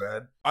to his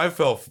head. I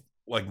felt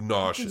like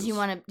nauseous. Did you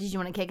want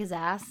to kick his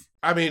ass?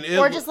 I mean,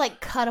 or just like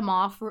cut him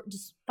off, or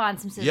just find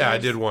some scissors. Yeah, I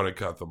did want to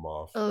cut them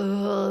off.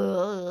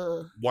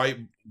 Ugh.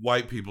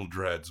 White people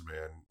dreads,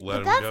 man.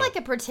 But that's like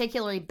a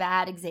particularly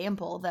bad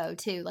example, though,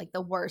 too. Like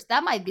the worst.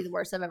 That might be the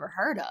worst I've ever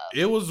heard of.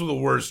 It was the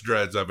worst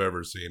dreads I've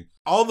ever seen.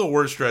 All the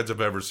worst dreads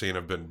I've ever seen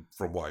have been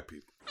from white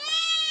people.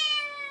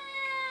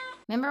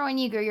 Remember when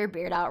you grew your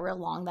beard out real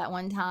long that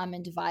one time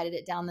and divided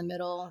it down the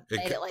middle?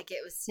 Made it like it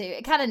was too.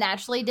 It kind of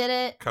naturally did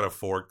it. Kind of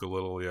forked a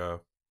little, yeah.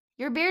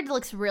 Your beard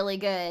looks really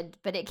good,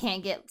 but it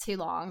can't get too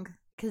long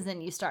because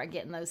then you start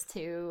getting those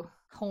 2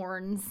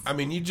 horns. I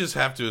mean, you just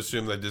have to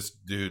assume that this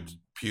dude's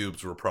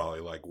pubes were probably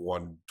like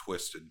one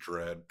twisted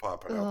dread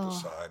popping out the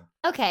side.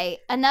 Okay,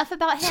 enough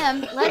about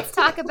him. Let's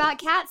talk about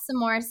cats some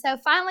more. So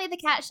finally the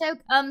cat show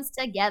comes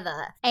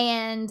together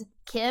and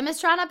Kim is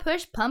trying to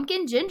push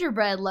pumpkin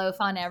gingerbread loaf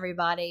on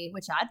everybody,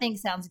 which I think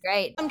sounds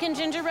great. Pumpkin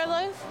gingerbread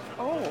loaf?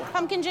 Oh.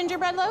 Pumpkin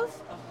gingerbread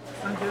loaf?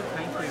 I'm good,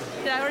 thank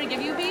you. Did I already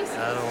give you a piece?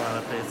 I don't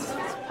want a piece.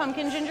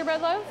 Pumpkin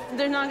gingerbread loaf?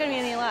 There's not going to be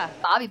any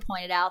left. Bobby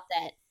pointed out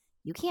that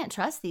you can't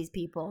trust these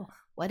people.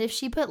 What if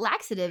she put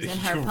laxatives in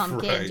her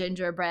pumpkin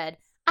gingerbread?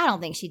 I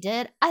don't think she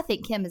did. I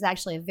think Kim is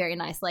actually a very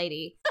nice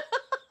lady.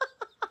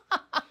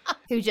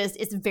 Who just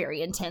is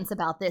very intense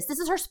about this. This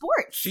is her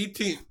sports. This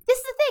is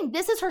the thing.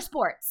 This is her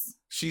sports.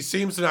 She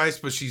seems nice,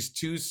 but she's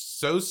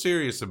so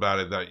serious about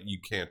it that you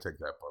can't take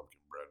that pumpkin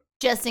bread.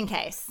 Just in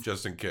case.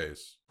 Just in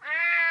case.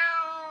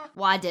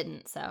 Well, I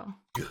didn't, so.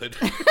 Good.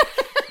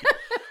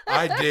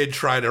 I did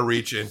try to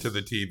reach into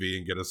the TV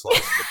and get a slice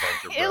of the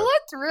pumpkin bread. It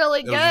looked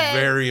really good. It was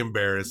very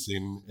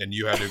embarrassing, and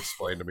you had to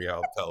explain to me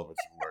how television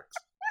works.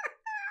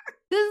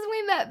 This is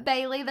we met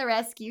Bailey, the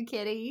rescue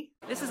kitty.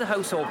 This is a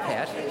household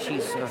pet.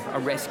 She's a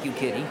rescue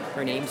kitty.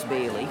 Her name's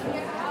Bailey.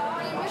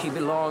 She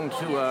belonged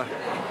to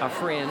a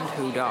friend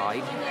who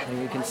died,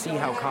 and you can see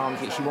how calm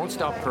she won't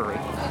stop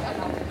purring.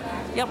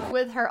 Yep.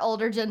 With her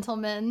older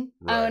gentleman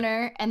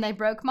owner, and they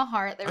broke my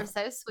heart. They were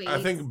so sweet.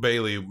 I think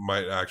Bailey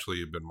might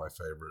actually have been my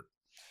favorite.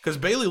 Because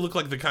Bailey looked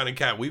like the kind of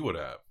cat we would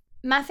have.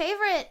 My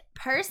favorite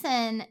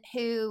person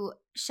who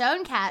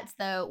shown cats,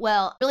 though,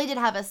 well, really did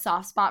have a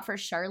soft spot for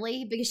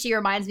Shirley because she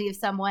reminds me of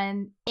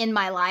someone in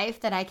my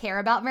life that I care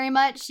about very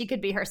much. She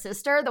could be her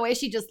sister, the way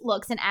she just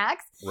looks and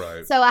acts.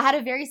 Right. So I had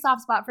a very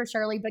soft spot for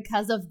Shirley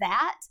because of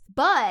that.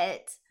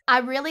 But I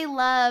really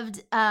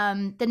loved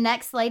the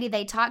next lady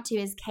they talked to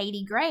is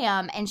Katie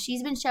Graham, and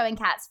she's been showing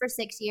cats for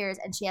 6 years,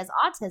 and she has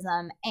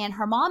autism, and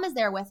her mom is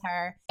there with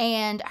her,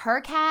 and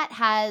her cat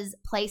has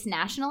placed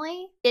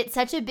nationally. It's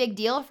such a big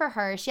deal for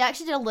her. She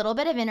actually did a little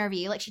bit of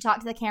interview, like she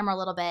talked to the camera a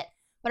little bit,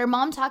 but her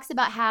mom talks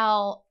about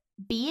how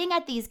being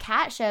at these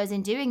cat shows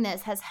and doing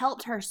this has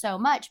helped her so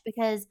much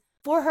because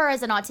for her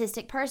as an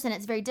autistic person,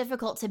 it's very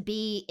difficult to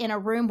be in a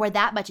room where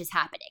that much is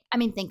happening. I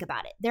mean, think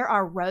about it. There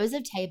are rows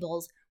of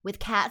tables with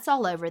cats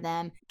all over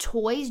them,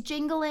 toys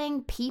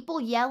jingling,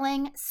 people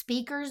yelling,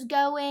 speakers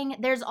going.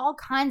 There's all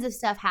kinds of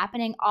stuff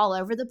happening all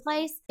over the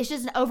place. It's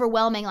just an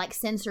overwhelming, like,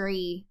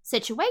 sensory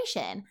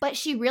situation. But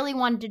she really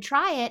wanted to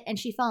try it, and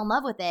she fell in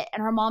love with it.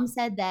 And her mom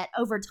said that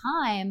over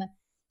time,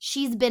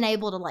 she's been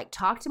able to, like,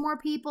 talk to more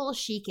people.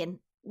 She can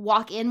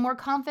walk in more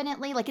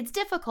confidently. Like, it's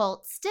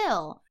difficult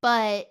still,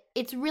 but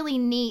it's really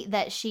neat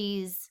that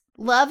she's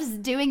loves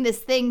doing this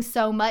thing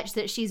so much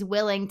that she's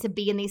willing to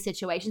be in these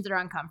situations that are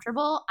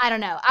uncomfortable. I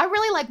don't know. I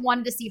really, like,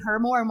 wanted to see her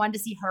more and wanted to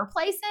see her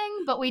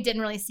placing, but we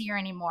didn't really see her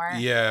anymore.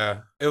 Yeah.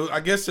 I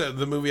guess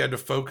the movie had to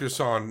focus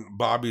on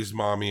Bobby's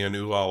mommy and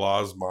Ooh La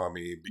La's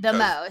mommy. The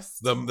most.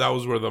 That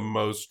was where the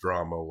most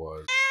drama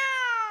was.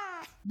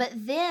 But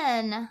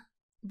then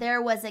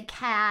there was a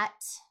cat,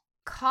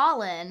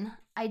 Colin.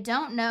 I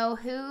don't know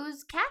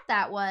whose cat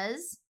that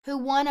was, who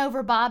won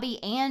over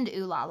Bobby and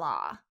Ooh La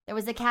La. There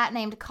was a cat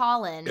named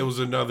Colin. It was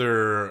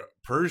another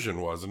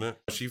Persian, wasn't it?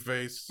 Smushy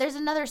face. There's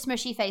another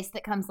smushy face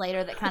that comes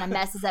later that kind of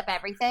messes up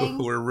everything.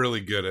 We're really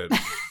good at.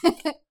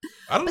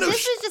 I don't know. But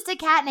this was just a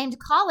cat named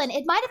Colin.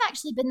 It might have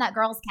actually been that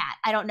girl's cat.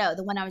 I don't know,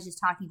 the one I was just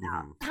talking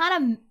about.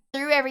 Kind of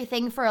threw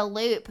everything for a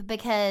loop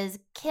because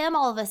Kim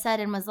all of a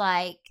sudden was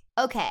like,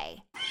 okay,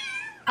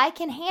 I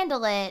can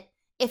handle it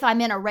if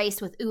I'm in a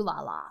race with Ooh La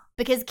La.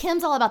 Because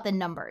Kim's all about the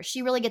numbers.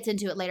 She really gets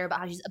into it later about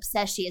how she's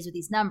obsessed she is with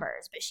these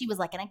numbers. But she was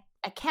like an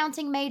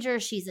accounting major.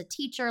 She's a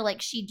teacher.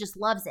 Like, she just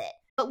loves it.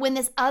 But when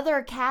this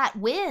other cat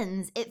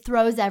wins, it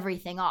throws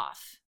everything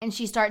off. And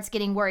she starts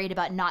getting worried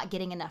about not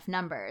getting enough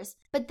numbers.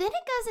 But then it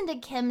goes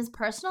into Kim's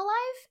personal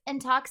life and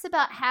talks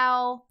about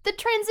how the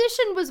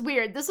transition was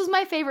weird. This was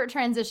my favorite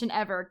transition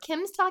ever.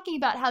 Kim's talking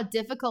about how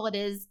difficult it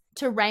is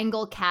to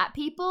wrangle cat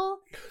people.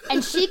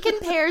 And she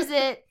compares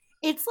it.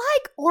 It's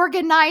like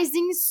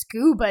organizing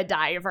scuba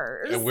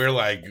divers. And we're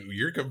like,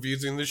 you're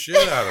confusing the shit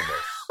out of us.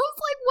 I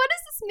was like, what does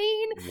this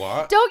mean?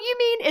 What? Don't you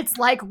mean it's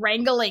like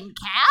wrangling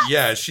cats?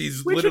 Yeah,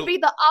 she's which would be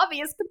the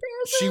obvious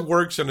comparison. She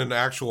works in an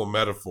actual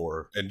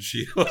metaphor, and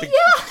she like,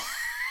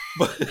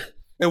 yeah.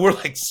 And we're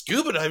like,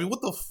 scuba diving?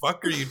 What the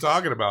fuck are you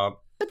talking about?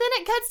 But then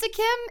it cuts to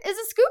Kim is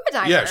a scuba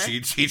diver. Yeah,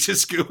 she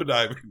teaches scuba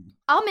diving.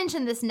 I'll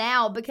mention this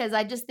now because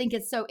I just think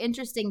it's so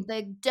interesting.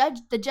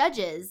 The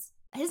judges.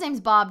 His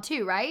name's Bob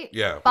too, right?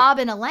 Yeah. Bob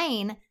and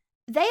Elaine,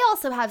 they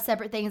also have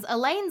separate things.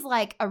 Elaine's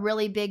like a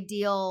really big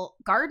deal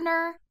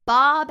gardener.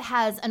 Bob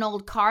has an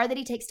old car that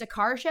he takes to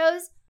car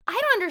shows. I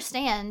don't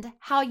understand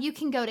how you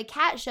can go to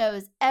cat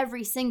shows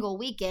every single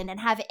weekend and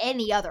have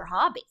any other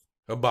hobby.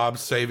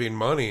 Bob's saving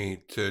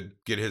money to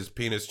get his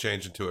penis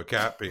changed into a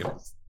cat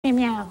penis.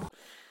 Meow.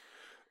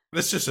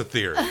 That's just a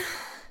theory.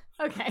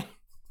 Okay.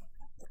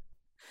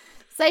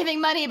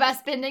 Saving money by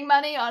spending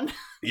money on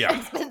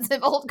expensive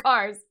old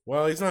cars.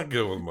 Well, he's not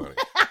good with money.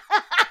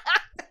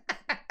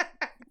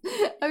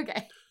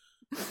 Okay.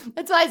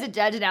 That's why he's a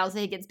judge now, so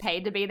he gets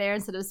paid to be there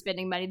instead of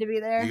spending money to be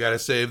there. You got to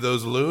save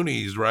those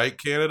loonies, right,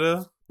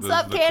 Canada? What's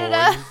up,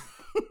 Canada?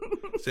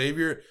 Save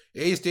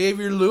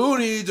your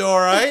loonies, all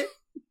right?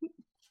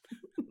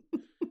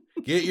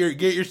 Get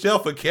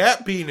yourself a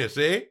cat penis,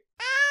 eh?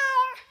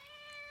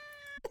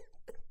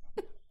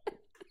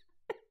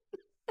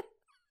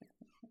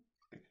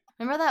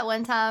 Remember that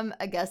one time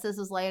Augustus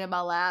was laying in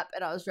my lap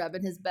and I was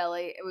rubbing his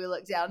belly and we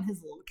looked down and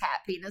his little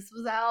cat penis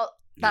was out?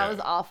 That was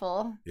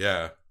awful.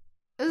 Yeah.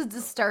 It was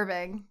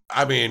disturbing.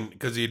 I mean,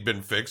 because he'd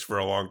been fixed for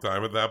a long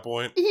time at that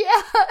point.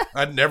 Yeah.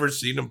 I'd never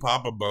seen him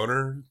pop a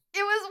boner.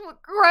 It was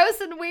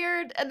gross and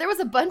weird. And there was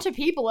a bunch of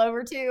people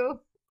over too.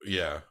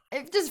 Yeah.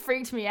 It just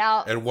freaked me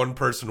out. And one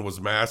person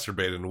was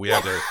masturbating and we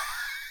had to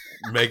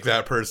make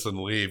that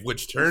person leave,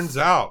 which turns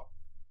out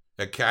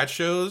at cat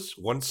shows,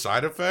 one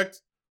side effect,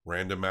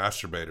 random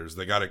masturbators.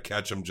 They got to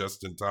catch them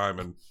just in time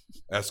and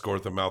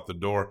escort them out the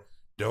door.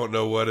 Don't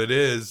know what it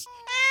is.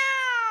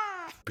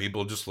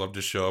 People just love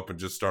to show up and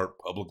just start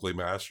publicly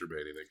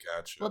masturbating at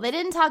cat shows. Well, they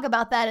didn't talk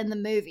about that in the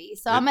movie,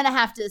 so I'm going to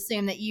have to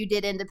assume that you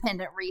did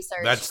independent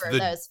research for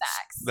those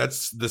facts.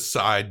 That's the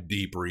side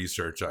deep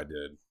research I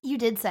did. You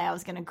did say I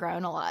was going to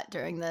groan a lot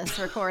during this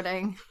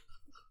recording.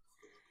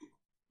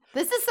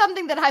 This is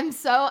something that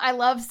I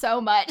love so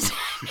much.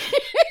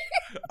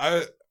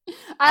 I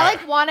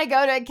like want to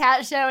go to a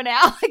cat show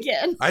now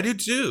again. I do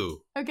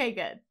too. Okay,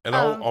 good. And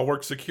I'll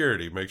work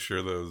security, make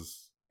sure those.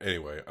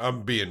 Anyway,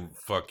 I'm being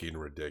fucking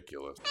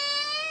ridiculous.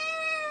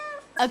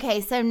 Okay,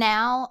 so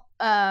now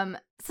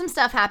some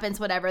stuff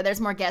happens, whatever.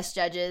 There's more guest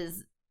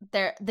judges.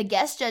 The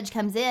guest judge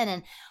comes in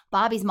and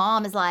Bobby's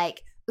mom is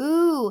like,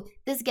 ooh,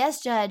 this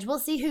guest judge, we'll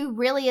see who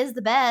really is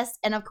the best.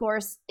 And of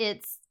course,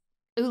 it's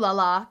Ooh La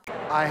La.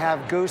 I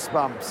have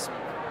goosebumps.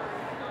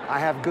 I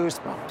have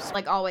goosebumps.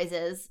 Like always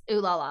is. Ooh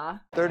La La.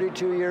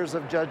 32 years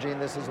of judging.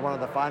 This is one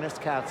of the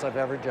finest cats I've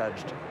ever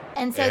judged.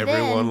 And so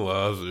everyone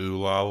loves Ooh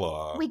La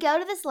La. We go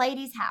to this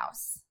lady's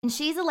house. And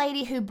she's a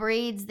lady who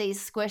breeds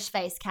these squish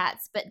face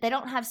cats, but they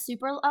don't have I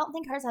don't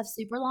think hers have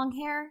super long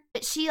hair.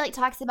 But she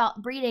talks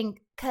about breeding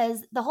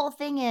because the whole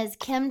thing is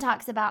Kim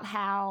talks about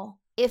how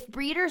if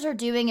breeders are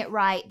doing it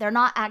right, they're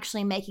not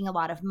actually making a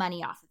lot of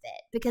money off of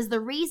it. Because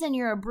the reason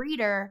you're a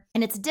breeder,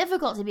 and it's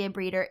difficult to be a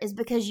breeder, is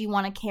because you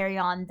want to carry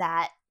on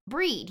that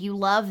breed. You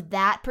love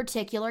that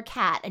particular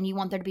cat, and you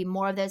want there to be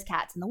more of those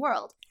cats in the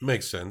world.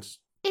 Makes sense.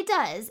 It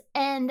does.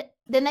 And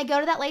then they go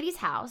to that lady's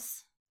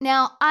house.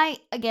 Now, I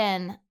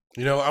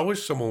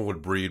wish someone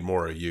would breed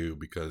more of you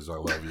because I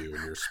love you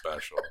and you're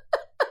special.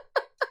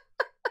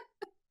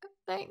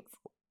 Thanks.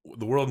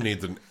 The world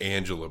needs an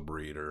Angela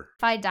breeder.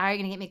 If I die, you're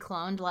going to get me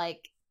cloned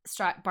like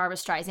Barbara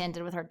Streisand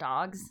did with her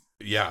dogs.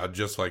 Yeah,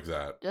 just like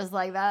that. Just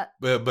like that.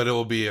 But it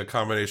will be a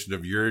combination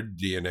of your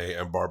DNA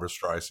and Barbara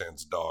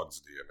Streisand's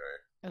dog's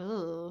DNA.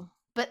 Ooh.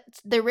 But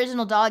the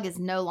original dog is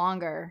no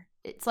longer.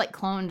 It's like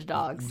cloned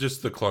dogs.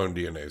 Just the clone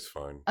DNA is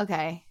fine.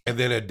 Okay. And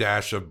then a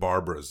dash of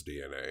Barbara's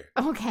DNA.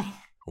 Okay.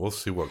 We'll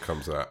see what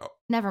comes out.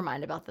 Never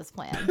mind about this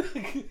plan.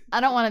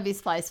 I don't want to be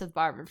spliced with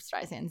Barbara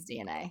Streisand's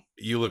DNA.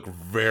 You look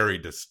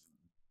very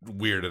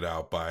weirded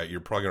out by it. You're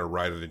probably going to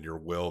write it in your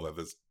will that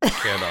this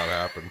cannot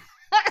happen.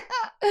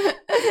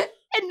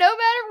 And no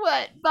matter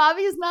what,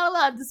 Bobby is not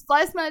allowed to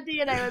splice my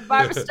DNA with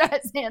Barbara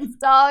Streisand's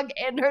dog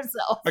and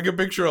herself. I can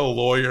picture a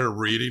lawyer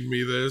reading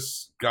me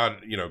this.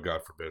 God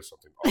forbid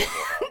something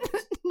awful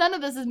happens. None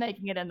of this is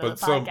making it into the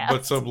podcast.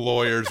 But some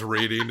lawyers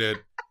reading it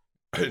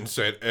and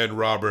said, and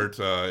Robert,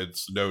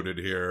 it's noted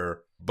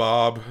here,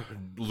 Bob,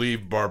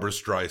 leave Barbara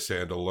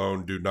Streisand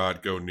alone. Do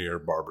not go near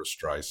Barbara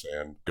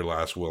Streisand. Your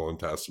last will and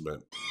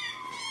testament.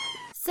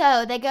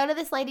 So they go to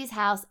this lady's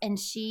house, and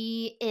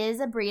she is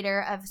a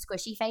breeder of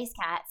squishy face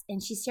cats,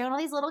 and she's showing all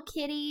these little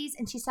kitties,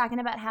 and she's talking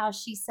about how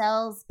she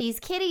sells these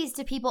kitties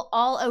to people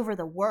all over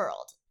the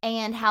world,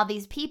 and how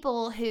these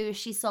people who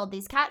she sold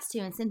these cats to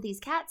and sent these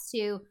cats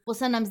to will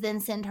sometimes then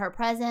send her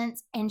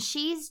presents, and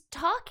she's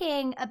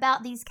talking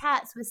about these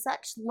cats with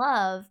such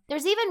love.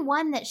 There's even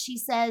one that she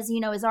says,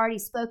 is already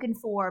spoken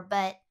for,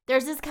 but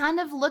there's this kind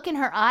of look in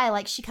her eye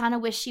like she kind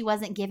of wished she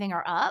wasn't giving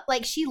her up.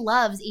 Like she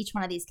loves each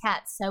one of these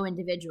cats so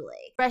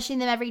individually. Brushing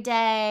them every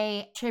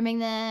day, trimming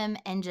them,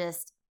 and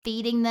just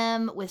feeding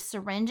them with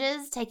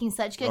syringes, taking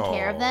such good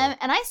care of them.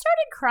 And I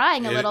started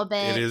crying a little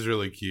bit. It is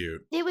really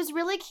cute. It was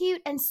really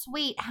cute and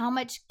sweet how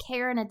much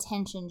care and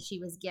attention she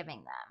was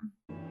giving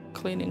them.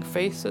 Cleaning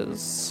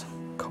faces,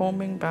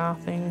 combing,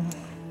 bathing,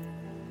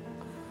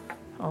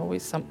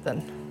 always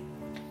something.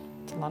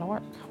 It's a lot of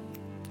work.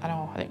 I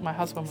know, I think my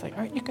husband was like,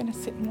 aren't you going to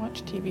sit and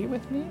watch TV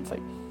with me? It's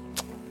like,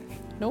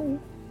 no,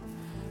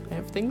 I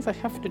have things I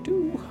have to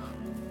do,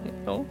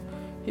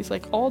 He's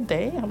like, all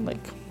day? I'm like,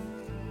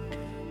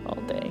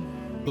 all day.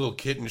 Little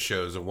kitten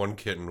shows, and one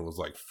kitten was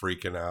like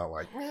freaking out,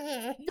 like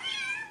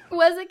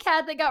was a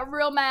cat that got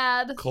real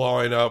mad,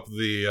 clawing up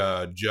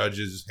the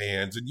judge's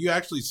hands, and you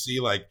actually see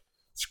like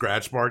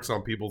scratch marks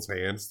on people's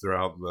hands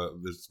throughout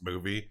this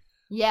movie.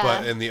 Yeah.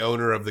 But and the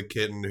owner of the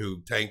kitten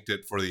who tanked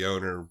it for the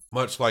owner,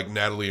 much like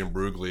Natalie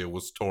Imbruglia,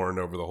 was torn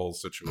over the whole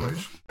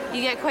situation.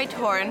 You get quite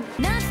torn.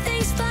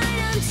 Nothing's fine,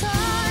 I'm torn.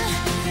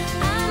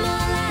 I'm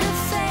all out of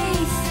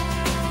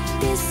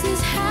faith. This is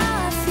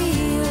how I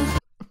feel.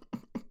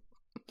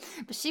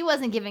 But she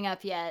wasn't giving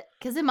up yet,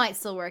 because it might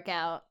still work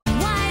out.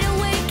 Wide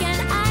awake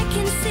and I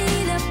can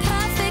see the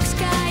perfect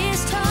sky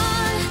is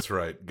torn. That's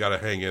right. Gotta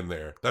hang in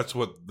there. That's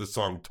what the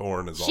song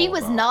Torn is all about. She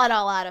was not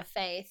all out of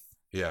faith.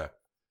 Yeah.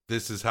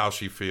 This is how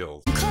she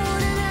feels. Cold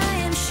and I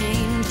am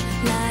shamed,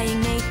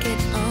 lying naked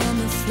on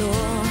the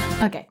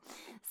floor. Okay.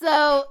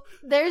 So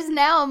there's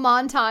now a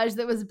montage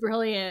that was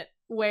brilliant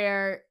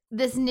where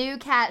this new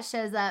cat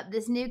shows up.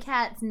 This new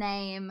cat's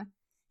name,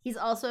 he's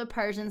also a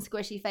Persian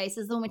squishy face.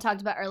 This is the one we talked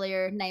about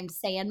earlier, named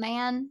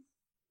Sandman.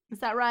 Is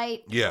that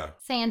right? Yeah.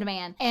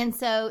 Sandman. And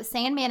so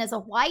Sandman is a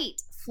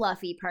white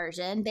fluffy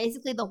Persian,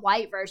 basically the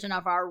white version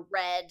of our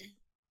red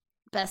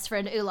best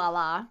friend Ooh La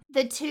La.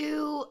 The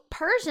two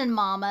Persian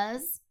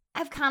mamas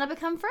have kind of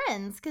become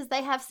friends because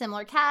they have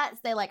similar cats.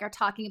 They are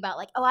talking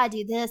about oh, I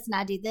do this and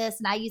I do this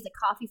and I use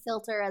a coffee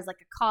filter as a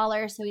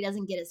collar so he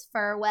doesn't get his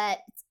fur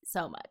wet. It's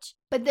so much.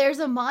 But there's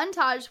a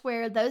montage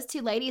where those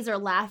two ladies are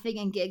laughing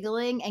and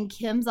giggling and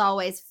Kim's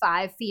always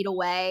 5 feet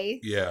away.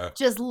 Yeah.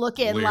 Just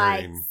looking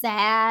leering.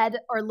 sad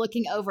or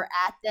looking over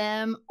at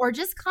them or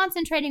just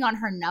concentrating on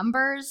her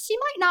numbers. She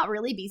might not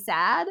really be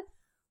sad,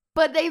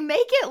 but they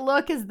make it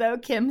look as though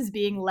Kim's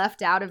being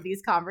left out of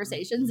these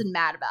conversations and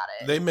mad about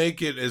it. They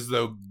make it as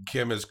though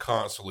Kim is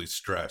constantly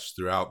stressed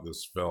throughout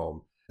this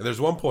film. And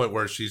there's one point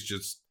where she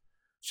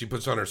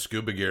puts on her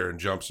scuba gear and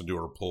jumps into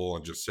her pool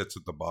and just sits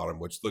at the bottom,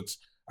 which looks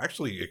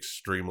actually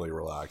extremely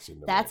relaxing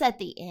to That's me. at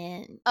the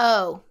end.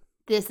 Oh,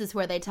 this is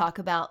where they talk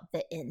about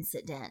the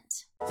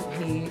incident.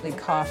 He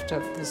coughed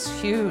up this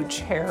huge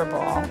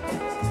hairball.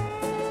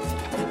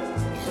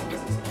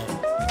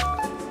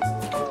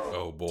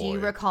 Boy. Do you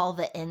recall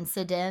the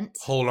incident?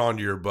 Hold on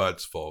to your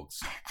butts, folks.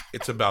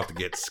 It's about to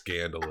get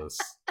scandalous.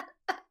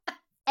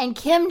 And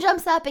Kim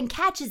jumps up and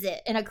catches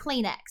it in a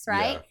Kleenex,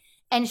 right? Yeah.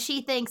 And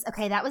she thinks,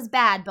 okay, that was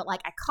bad, but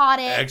I caught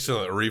it.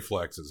 Excellent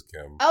reflexes,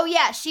 Kim. Oh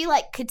yeah, she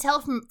could tell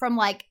from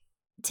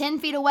 10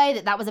 feet away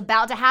that was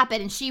about to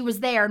happen, and she was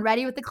there and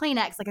ready with the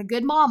Kleenex like a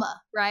good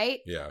mama, right?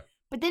 Yeah.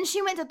 But then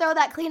she went to throw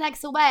that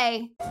Kleenex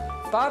away.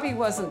 Bobby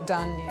wasn't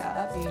done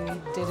yet. He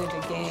did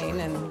it again,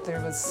 and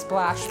there was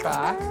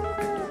splashback.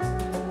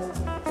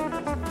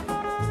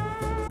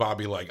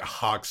 Bobby like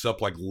hawks up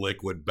like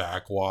liquid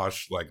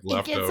backwash, like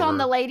left It gets over. on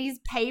the lady's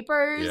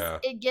papers. Yeah.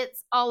 It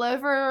gets all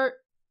over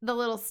the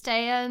little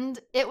stand.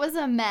 It was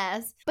a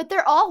mess. But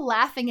they're all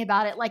laughing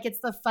about it like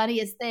it's the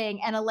funniest thing.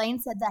 And Elaine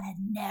said that had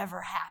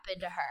never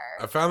happened to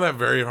her. I found that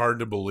very hard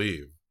to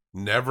believe.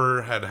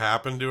 Never had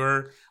happened to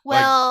her.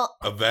 Well,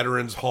 like a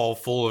veterans hall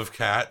full of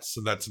cats,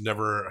 and that's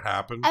never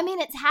happened. I mean,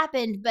 it's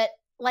happened, but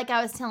like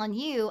I was telling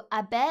you,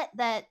 I bet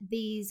that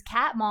these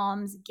cat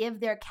moms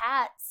give their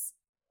cats,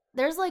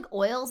 there's like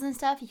oils and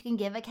stuff you can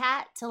give a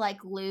cat to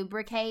like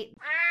lubricate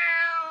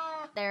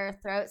their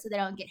throat so they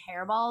don't get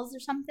hairballs or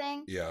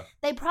something. Yeah.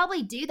 They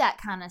probably do that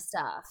kind of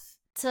stuff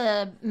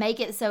to make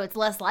it so it's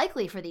less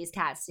likely for these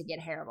cats to get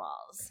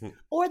hairballs.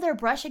 Or they're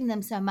brushing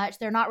them so much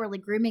they're not really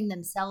grooming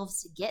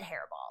themselves to get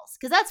hairballs.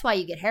 Because that's why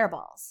you get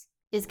hairballs,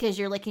 is because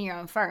you're licking your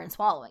own fur and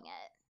swallowing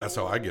it. That's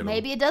how I get them.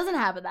 Maybe it doesn't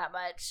happen that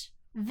much.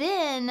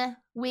 Then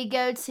we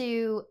go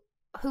to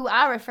who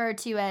I refer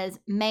to as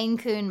Maine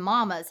Coon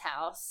Mama's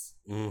house.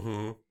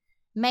 Mm-hmm.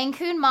 Maine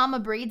Coon Mama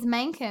breeds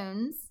Maine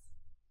Coons.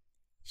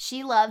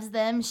 She loves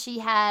them. She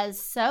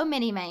has so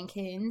many Maine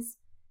Coons.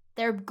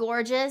 They're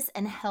gorgeous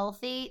and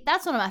healthy.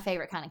 That's one of my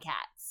favorite kind of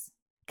cats.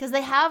 Because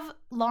they have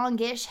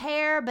longish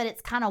hair, but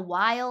it's kind of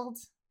wild.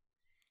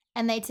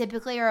 And they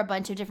typically are a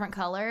bunch of different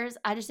colors.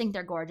 I just think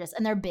they're gorgeous.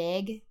 And they're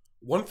big.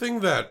 One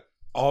thing that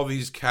all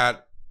these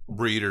cat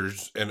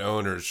breeders and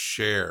owners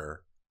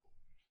share,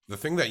 the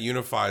thing that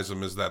unifies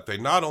them, is that they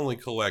not only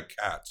collect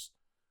cats,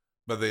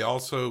 but they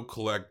also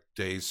collect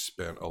days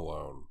spent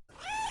alone.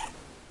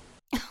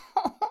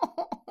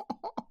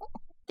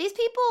 These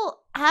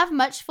people have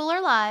much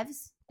fuller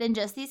lives than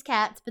just these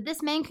cats, but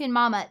this Maine Coon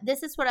Mama,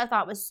 this is what I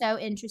thought was so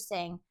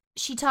interesting.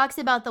 She talks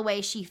about the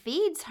way she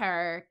feeds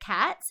her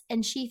cats,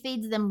 and she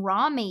feeds them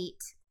raw meat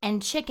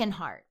and chicken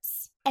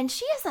hearts. And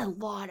she has a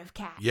lot of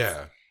cats.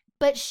 Yeah.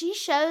 But she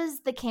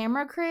shows the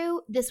camera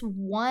crew this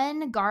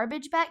one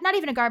garbage bag, not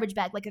even a garbage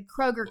bag, like a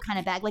Kroger kind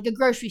of bag, like a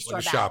grocery store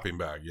Like a bag. shopping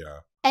bag, yeah.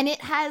 And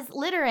it has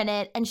litter in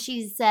it, and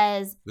she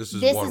says, This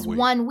is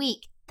 1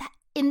 week.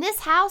 In this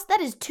house, that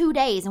is 2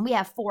 days, and we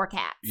have 4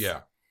 cats. Yeah.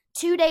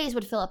 2 days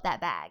would fill up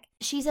that bag.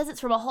 She says it's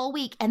from a whole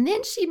week. And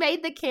then she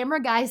made the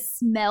camera guy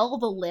smell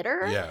the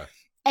litter. Yeah.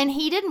 And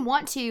he didn't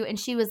want to. And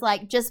she was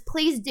like, just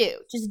please do.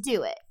 Just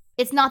do it.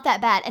 It's not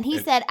that bad. And he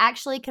said,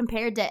 actually,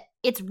 compared to,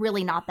 it's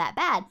really not that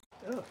bad.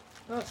 Oh,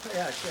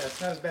 yeah,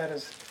 it's not as bad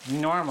as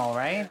normal,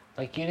 right?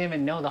 Like you didn't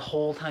even know the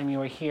whole time you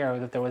were here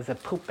that there was a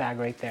poop bag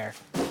right there.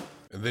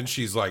 And then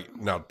she's like,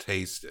 now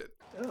taste it.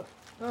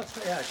 Oh,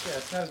 yeah,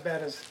 it's not as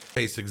bad as.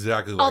 Tastes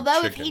exactly like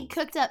Although chicken.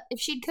 if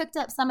she'd cooked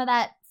up some of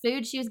that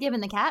food she was giving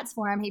the cats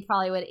for him, he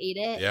probably would eat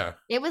it. Yeah.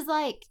 It was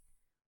like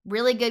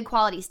really good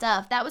quality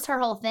stuff. That was her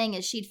whole thing,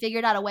 is she'd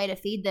figured out a way to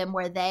feed them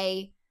where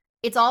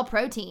it's all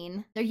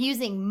protein. They're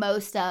using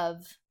most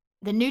of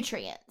the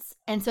nutrients.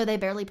 And so they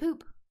barely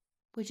poop,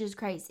 which is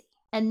crazy.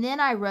 And then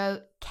I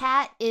wrote,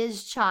 cat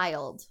is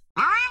child.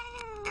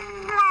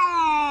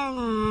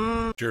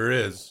 Sure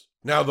is.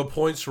 Now the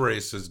points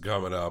race is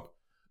coming up.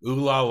 Ooh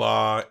La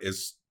La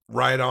is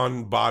right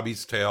on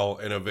Bobby's tail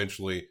and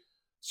eventually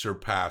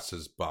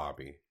surpasses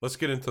Bobby. Let's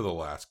get into the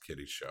last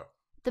kitty show.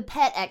 The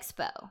Pet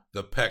Expo.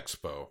 The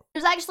Pexpo.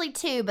 There's actually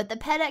 2, but the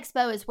Pet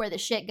Expo is where the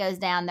shit goes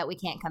down that we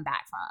can't come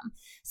back from.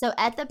 So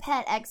at the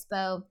Pet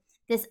Expo,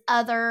 this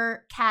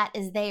other cat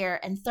is there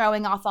and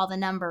throwing off all the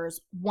numbers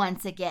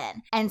once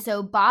again. And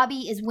so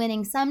Bobby is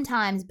winning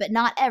sometimes, but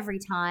not every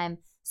time,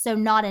 so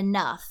not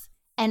enough.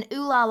 And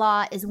Ooh La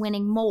La is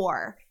winning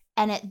more.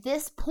 And at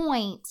this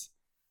point,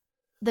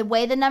 the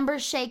way the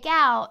numbers shake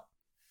out,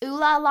 Ooh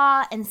La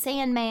La and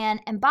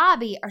Sandman and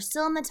Bobby are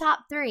still in the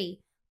top 3.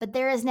 But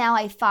there is now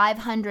a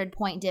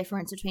 500-point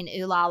difference between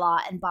Ooh La La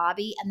and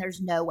Bobby, and there's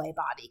no way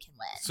Bobby can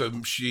win.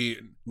 So she,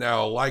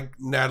 now like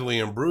Natalie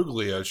and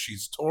Bruglia,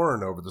 she's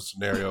torn over the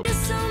scenario.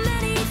 So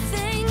many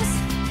things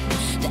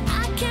that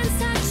I can't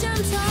touch,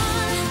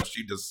 I'm torn.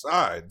 She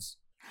decides.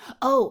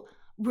 Oh,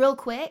 real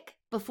quick,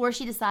 before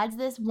she decides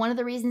this, one of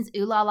the reasons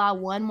Ooh La La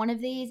won one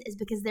of these is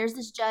because there's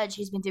this judge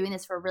who's been doing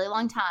this for a really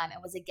long time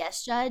and was a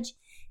guest judge.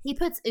 He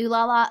puts Ooh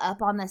La La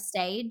up on the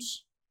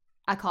stage.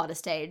 I call it a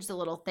stage, the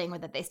little thing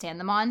that they stand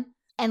them on,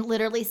 and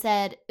literally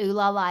said Ooh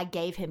La La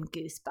gave him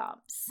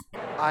goosebumps.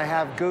 I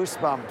have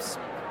goosebumps.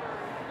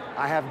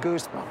 I have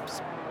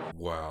goosebumps.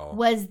 Wow.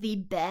 Was the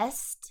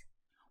best,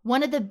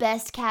 one of the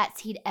best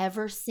cats he'd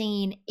ever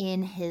seen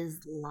in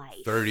his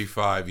life.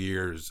 35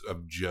 years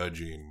of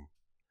judging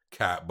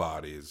cat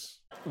bodies.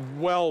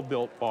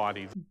 Well-built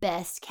bodies.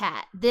 Best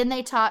cat. Then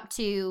they talked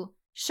to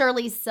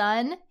Shirley's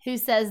son, who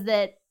says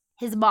that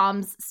his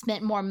mom's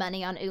spent more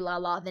money on Ooh La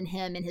La than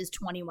him in his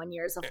 21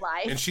 years of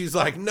life. And she's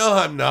like, no,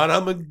 I'm not.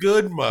 I'm a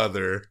good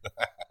mother.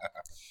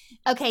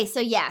 Okay, so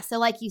yeah. So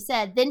like you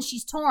said, then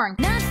she's torn.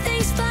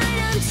 Nothing's fine,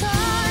 I'm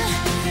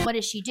torn. What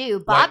does she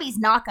do? Bobby's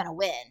not going to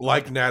win.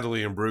 Like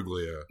Natalie and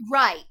Bruglia.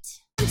 Right.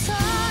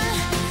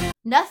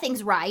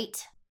 Nothing's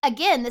right.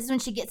 again, this is when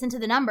she gets into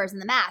the numbers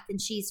and the math, and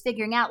she's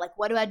figuring out, like,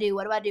 what do I do?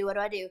 What do I do? What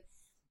do I do?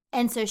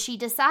 And so she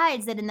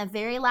decides that in the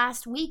very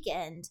last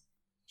weekend,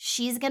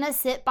 she's going to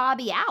sit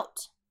Bobby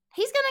out.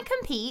 He's going to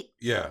compete.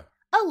 Yeah.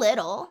 A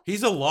little.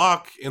 He's a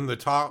lock in the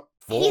top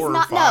 4 He's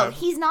not, or 5. no,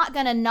 he's not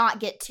going to not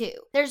get 2.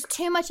 There's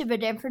too much of a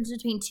difference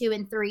between 2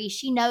 and 3.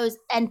 She knows,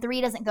 and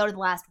 3 doesn't go to the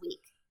last week.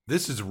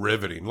 This is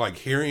riveting. Like,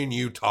 hearing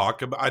you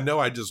talk about, I know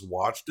I just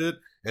watched it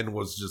and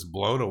was just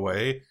blown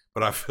away,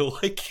 but I feel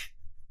like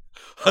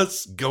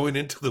us going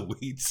into the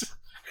weeds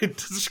and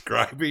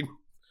describing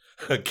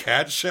a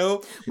cat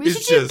show We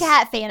should do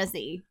cat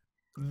fantasy.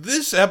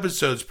 This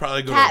episode's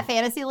probably going Cat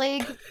fantasy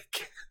league.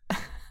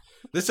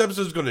 This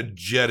episode's going to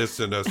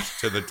jettison us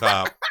to the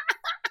top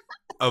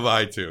of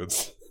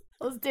iTunes.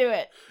 Let's do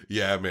it.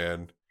 Yeah,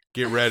 man.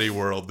 Get ready,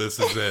 world. This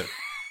is it.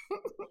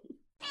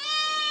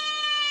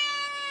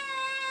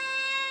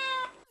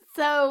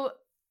 So,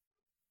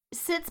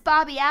 sits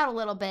Bobby out a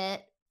little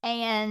bit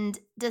and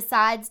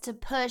decides to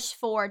push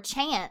for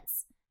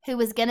Chance, who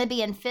was going to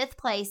be in 5th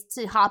place,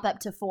 to hop up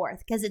to 4th,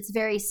 because it's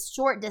very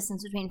short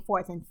distance between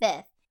 4th and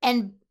 5th.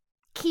 And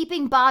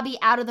keeping Bobby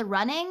out of the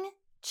running,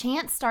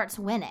 Chance starts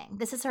winning.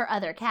 This is her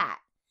other cat.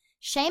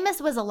 Seamus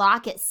was a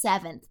lock at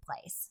 7th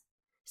place.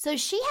 So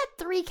she had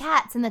 3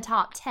 cats in the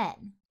top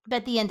 10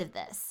 at the end of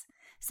this.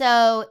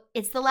 So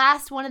it's the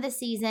last one of the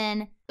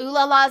season. Ooh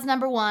La La's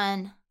number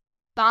 1.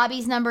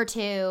 Bobby's number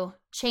 2.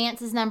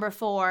 Chance is number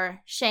 4.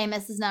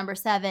 Seamus is number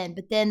 7.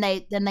 But then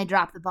they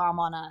drop the bomb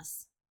on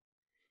us.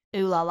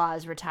 Ooh La La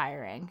is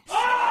retiring.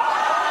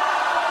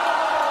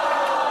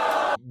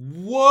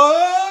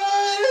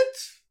 What?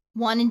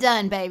 One and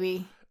done,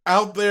 baby.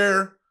 Out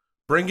there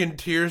bringing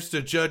tears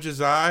to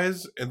Judge's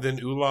eyes, and then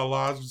Ooh La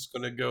La's just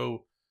going to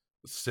go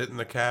sit in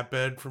the cat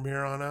bed from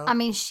here on out? I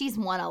mean, she's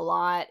won a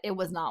lot. It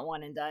was not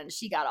one and done.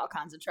 She got all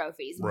kinds of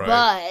trophies. Right.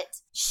 But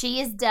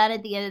she is done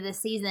at the end of the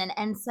season.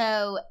 And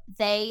so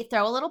they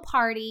throw a little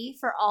party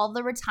for all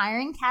the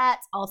retiring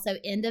cats. Also,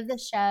 end of the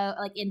show,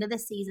 like end of the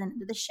season,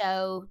 end of the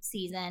show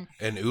season.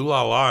 And Ooh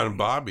La La and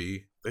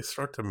Bobby, they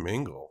start to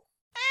mingle.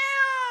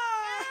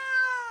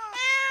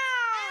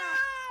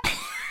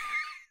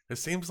 It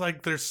seems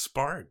like there's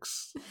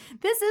sparks.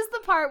 This is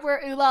the part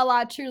where Ooh La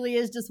La truly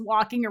is just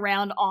walking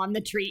around on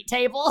the treat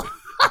table.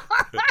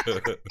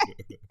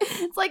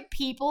 It's like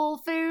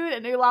people food,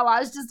 and Ooh La La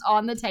is just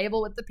on the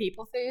table with the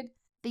people food.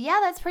 But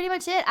yeah, that's pretty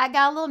much it. I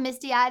got a little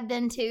misty-eyed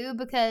then too,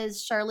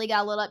 because Shirley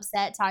got a little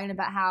upset talking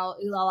about how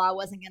Ooh La La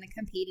wasn't going to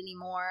compete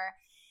anymore.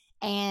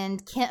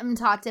 And Kim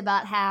talked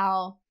about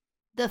how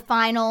the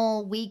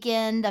final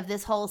weekend of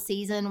this whole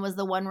season was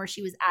the one where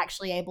she was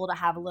actually able to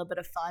have a little bit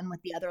of fun with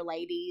the other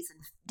ladies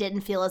and didn't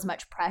feel as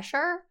much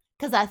pressure.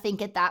 Because I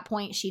think at that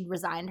point she'd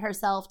resigned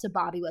herself to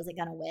Bobby wasn't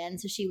going to win.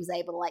 So she was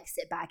able to like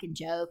sit back and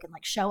joke and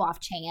like show off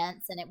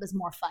Chance. And it was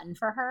more fun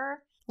for her.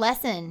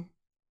 Lesson,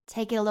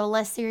 take it a little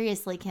less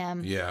seriously,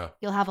 Kim. Yeah.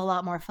 You'll have a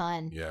lot more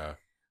fun. Yeah.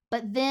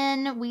 But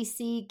then we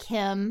see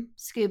Kim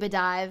scuba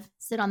dive,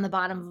 sit on the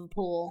bottom of a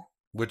pool.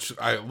 Which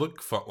I look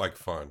like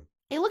fun.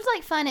 It looked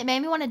like fun. It made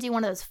me want to do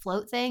one of those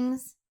float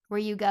things where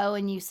you go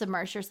and you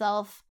submerge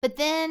yourself. But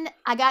then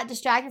I got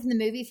distracted from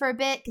the movie for a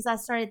bit because I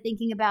started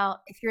thinking about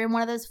if you're in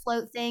one of those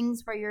float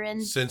things where you're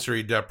in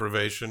sensory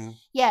deprivation.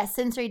 Yeah,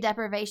 sensory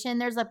deprivation.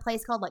 There's a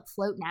place called like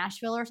Float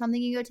Nashville or something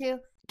you go to.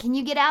 Can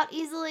you get out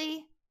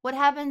easily? What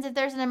happens if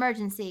there's an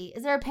emergency?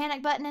 Is there a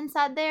panic button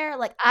inside there?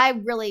 Like, I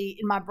really,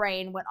 in my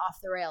brain, went off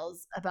the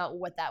rails about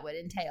what that would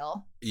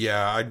entail.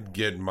 Yeah, I'd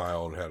get in my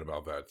own head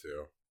about that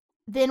too.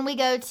 Then we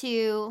go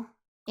to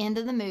end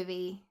of the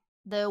movie,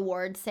 the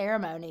award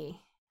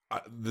ceremony.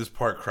 This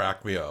part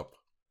cracked me up.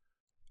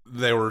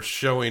 They were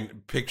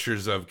showing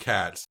pictures of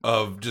cats,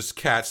 of just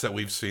cats that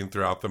we've seen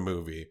throughout the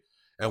movie.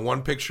 And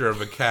one picture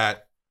of a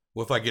cat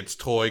with like its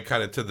toy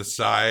kind of to the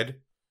side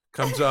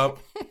comes up.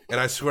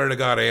 And I swear to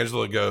God,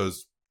 Angela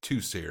goes,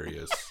 too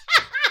serious.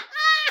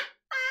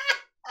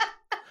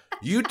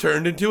 You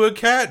turned into a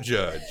cat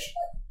judge.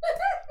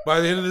 By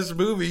the end of this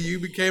movie, you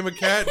became a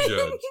cat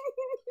judge.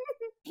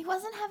 He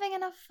wasn't having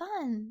enough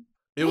fun.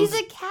 He's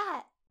a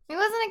cat. It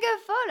wasn't a good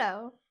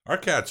photo. Our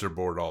cats are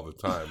bored all the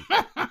time.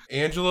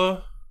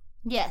 Angela?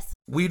 Yes.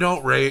 We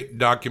don't rate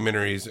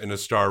documentaries in a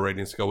star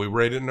rating scale. We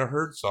rate it in a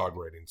Herzog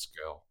rating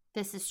scale.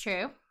 This is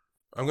true.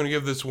 I'm going to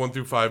give this 1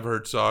 through 5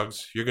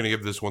 Herzogs. You're going to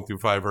give this 1 through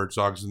 5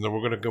 Herzogs. And then we're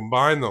going to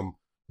combine them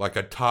like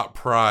a top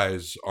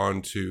prize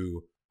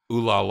onto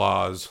Ooh La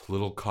La's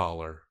little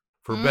collar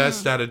for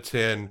best out of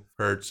 10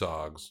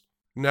 Herzogs.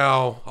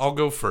 Now, I'll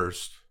go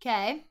first.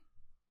 Okay.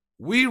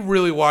 We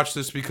really watched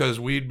this because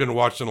we'd been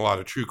watching a lot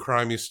of true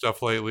crimey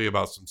stuff lately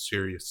about some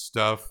serious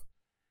stuff.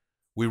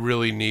 We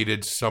really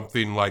needed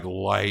something like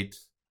light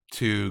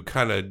to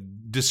kind of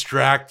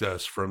distract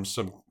us from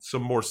some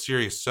more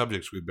serious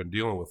subjects we've been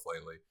dealing with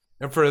lately.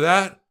 And for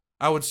that,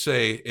 I would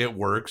say it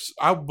works.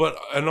 But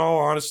in all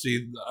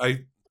honesty,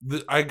 I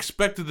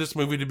expected this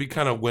movie to be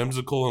kind of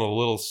whimsical and a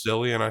little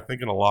silly, and I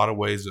think in a lot of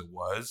ways it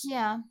was.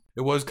 Yeah.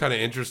 It was kind of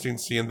interesting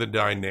seeing the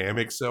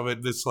dynamics of it.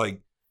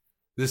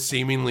 This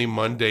seemingly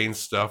mundane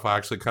stuff, I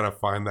actually kind of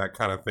find that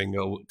kind of thing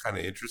kind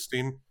of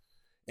interesting.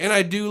 And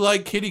I do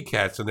like kitty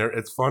cats in there.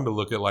 It's fun to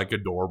look at like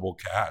adorable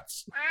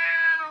cats.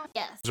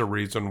 Yes. There's a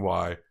reason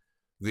why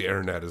the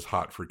internet is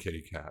hot for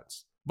kitty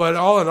cats. But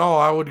all in all,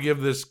 I would give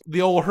this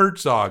the old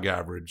Herzog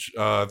average,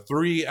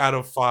 3 out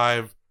of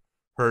 5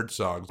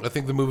 Herzogs. I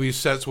think the movie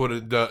sets what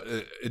it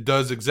does. It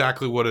does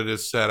exactly what it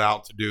is set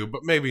out to do,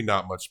 but maybe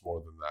not much more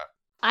than that.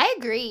 I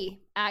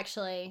agree,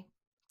 actually.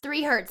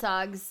 3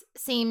 Herzogs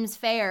seems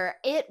fair.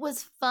 It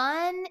was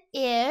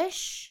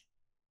fun-ish.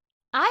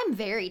 I'm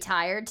very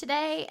tired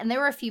today, and there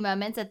were a few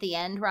moments at the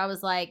end where I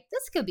was like,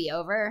 this could be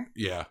over.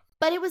 Yeah.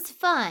 But it was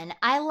fun.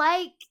 I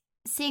like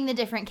seeing the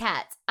different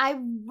cats. I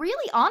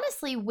really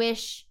honestly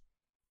wish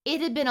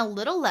it had been a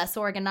little less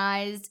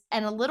organized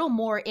and a little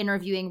more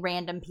interviewing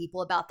random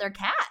people about their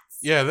cats.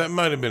 Yeah, that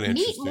might have been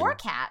interesting. Meet more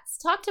cats.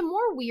 Talk to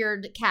more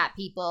weird cat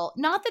people.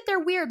 Not that they're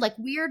weird, like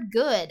weird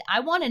good. I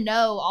want to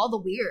know all the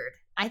weird.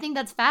 I think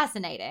that's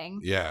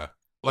fascinating. Yeah.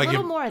 Like a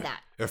little more of that.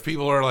 If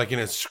people are like in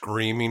a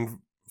screaming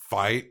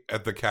fight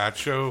at the cat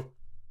show,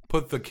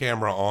 put the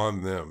camera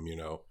on them, you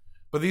know.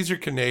 But these are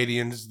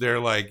Canadians. They're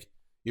like,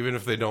 even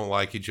if they don't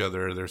like each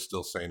other, they're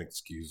still saying,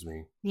 excuse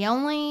me. The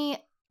only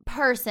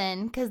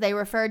person, because they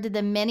referred to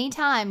them many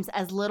times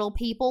as little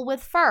people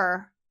with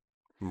fur,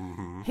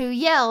 who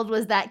yelled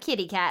was that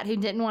kitty cat who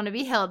didn't want to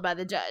be held by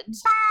the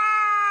judge.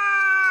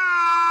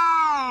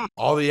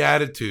 All the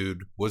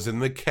attitude was in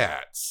the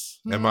cats.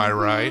 Am I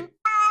right?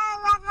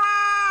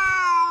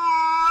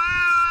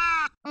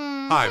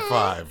 High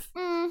five.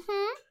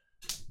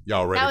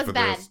 Y'all ready for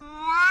this?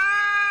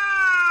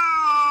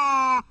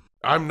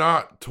 I'm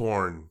not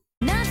torn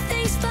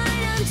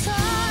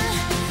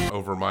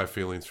over my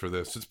feelings for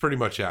this. It's pretty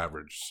much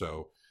average.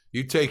 So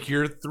you take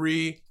your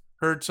 3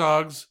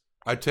 Herzogs,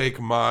 I take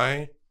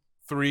my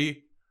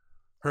 3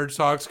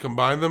 Herzogs,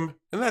 combine them,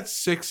 and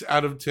that's 6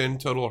 out of 10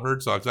 total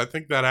Herzogs. I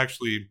think that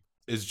actually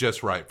is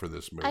just right for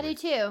this movie. I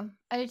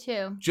do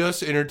too.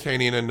 Just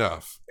entertaining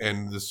enough.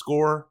 And the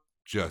score,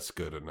 just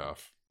good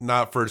enough.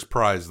 Not first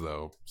prize,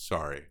 though.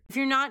 Sorry. If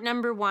you're not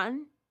number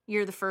 1,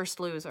 you're the first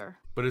loser.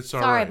 But it's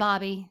all right. right. Sorry,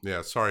 Bobby.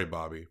 Yeah, sorry,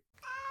 Bobby.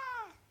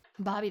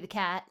 Bobby the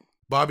cat.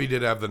 Bobby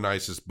did have the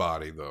nicest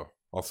body, though.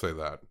 I'll say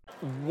that.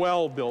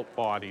 Well-built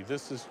body.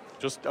 This is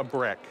just a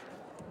brick.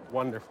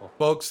 Wonderful.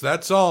 Folks,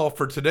 that's all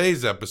for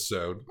today's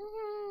episode.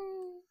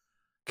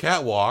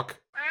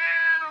 Catwalk,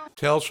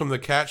 Tales from the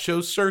Cat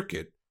Show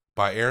Circuit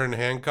by Aaron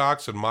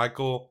Hancock and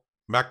Michael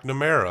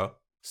McNamara,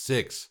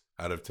 6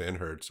 out of 10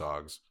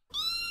 Herzogs.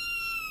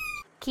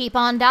 Keep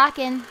on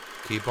docking.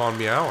 Keep on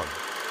meowing.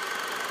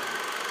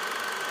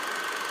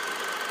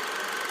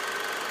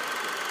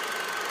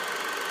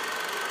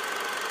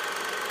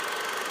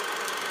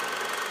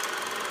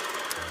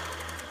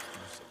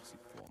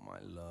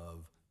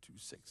 Too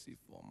sexy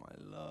for my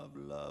love,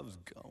 love's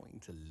going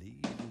to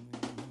leave me.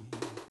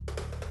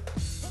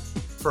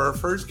 For our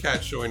first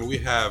cat showing, we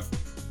have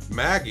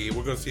Maggie.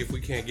 We're going to see if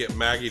we can't get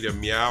Maggie to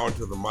meow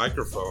into the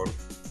microphone.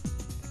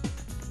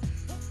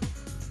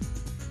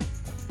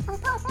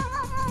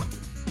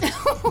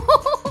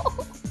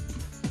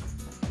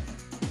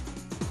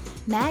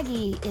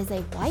 Maggie is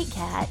a white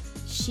cat.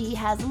 She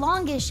has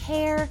longish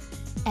hair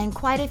and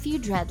quite a few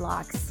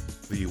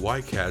dreadlocks. The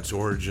white cats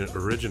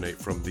originate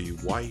from the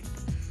white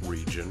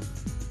region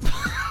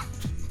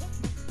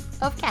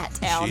of Cat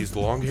Town. She's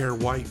long hair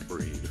white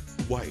breed.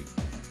 White.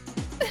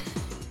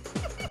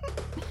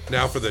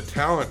 Now for the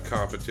talent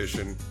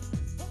competition,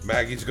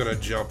 Maggie's gonna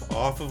jump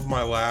off of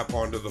my lap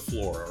onto the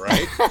floor, all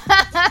right?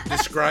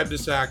 Describe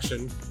this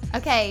action.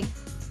 Okay.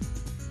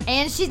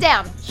 And she's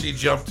down. She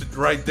jumped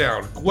right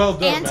down. Well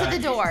done, and Maggie. to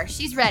the door.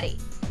 She's ready.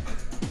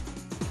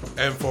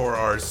 And for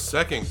our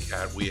second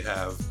cat, we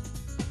have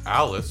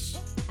Alice.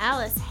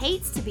 Alice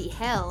hates to be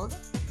held.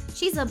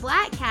 She's a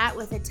black cat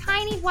with a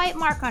tiny white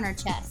mark on her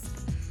chest.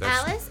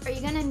 Alice, are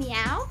you gonna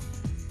meow?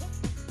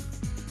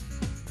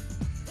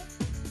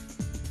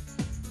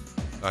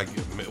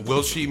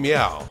 Will she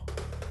meow?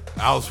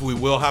 Alice, we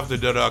will have to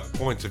deduct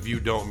points if you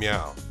don't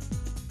meow.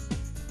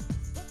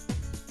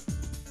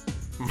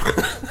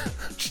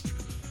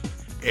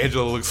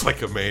 Angela looks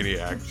like a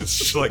maniac,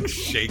 just like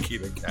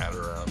shaking the cat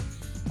around.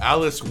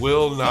 Alice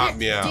will not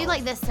meow. Do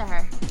like this to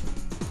her.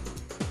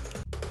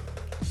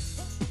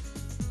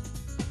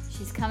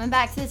 She's coming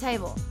back to the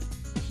table.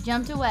 She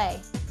jumped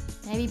away.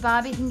 Maybe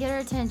Bobby can get her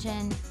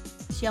attention.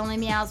 She only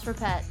meows for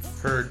pets.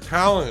 Her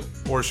talent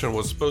portion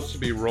was supposed to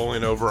be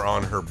rolling over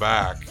on her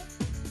back,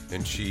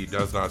 and she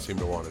does not seem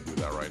to want to do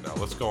that right now.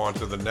 Let's go on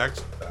to the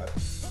next cat.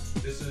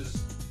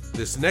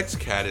 This next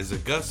cat is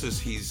Augustus.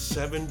 He's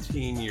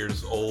 17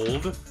 years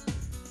old.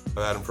 I've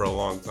had him for a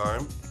long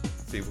time.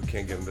 See if we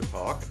can't get him to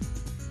talk.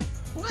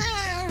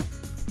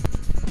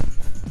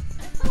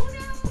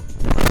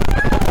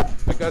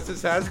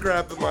 Augustus has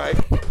grabbed the mic.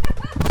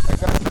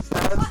 Augustus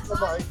has the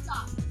mic.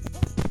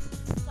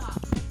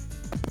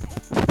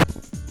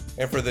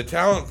 And for the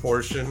talent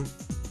portion,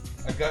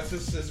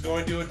 Augustus is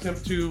going to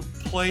attempt to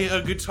play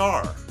a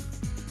guitar.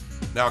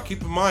 Now,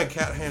 keep in mind,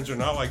 cat hands are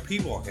not like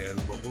people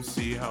hands, but we'll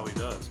see how he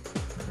does.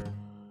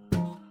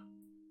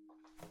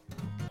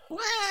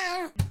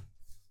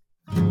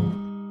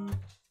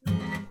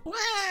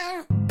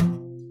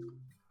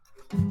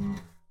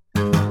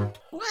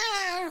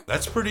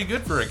 That's pretty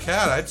good for a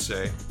cat, I'd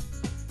say.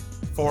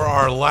 For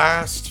our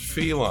last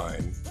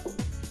feline,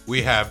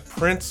 we have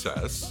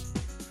Princess.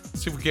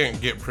 Let's see if we can't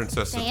get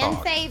Princess to Fan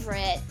talk.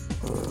 favorite.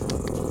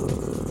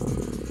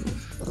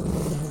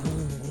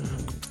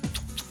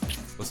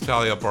 Let's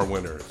tally up our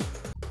winners.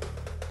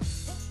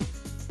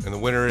 And the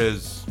winner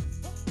is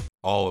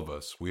all of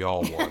us. We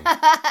all won.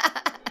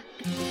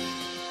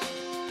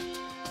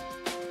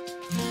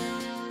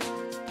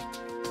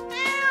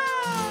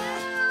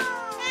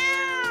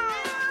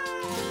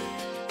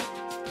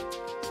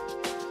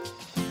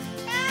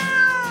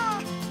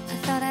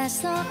 I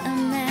saw a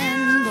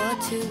man brought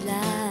to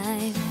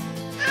life.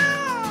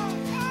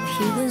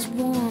 He was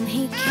warm,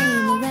 he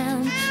came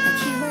around like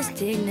he was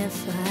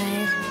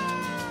dignified.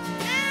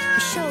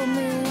 He showed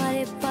me what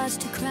it was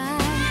to cry.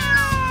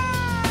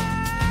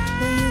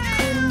 Well, you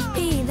couldn't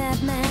be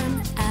that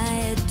man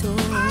I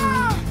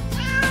adore.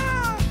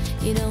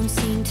 You don't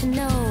seem to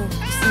know,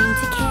 seem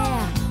to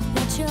care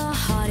what your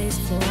heart is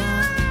for.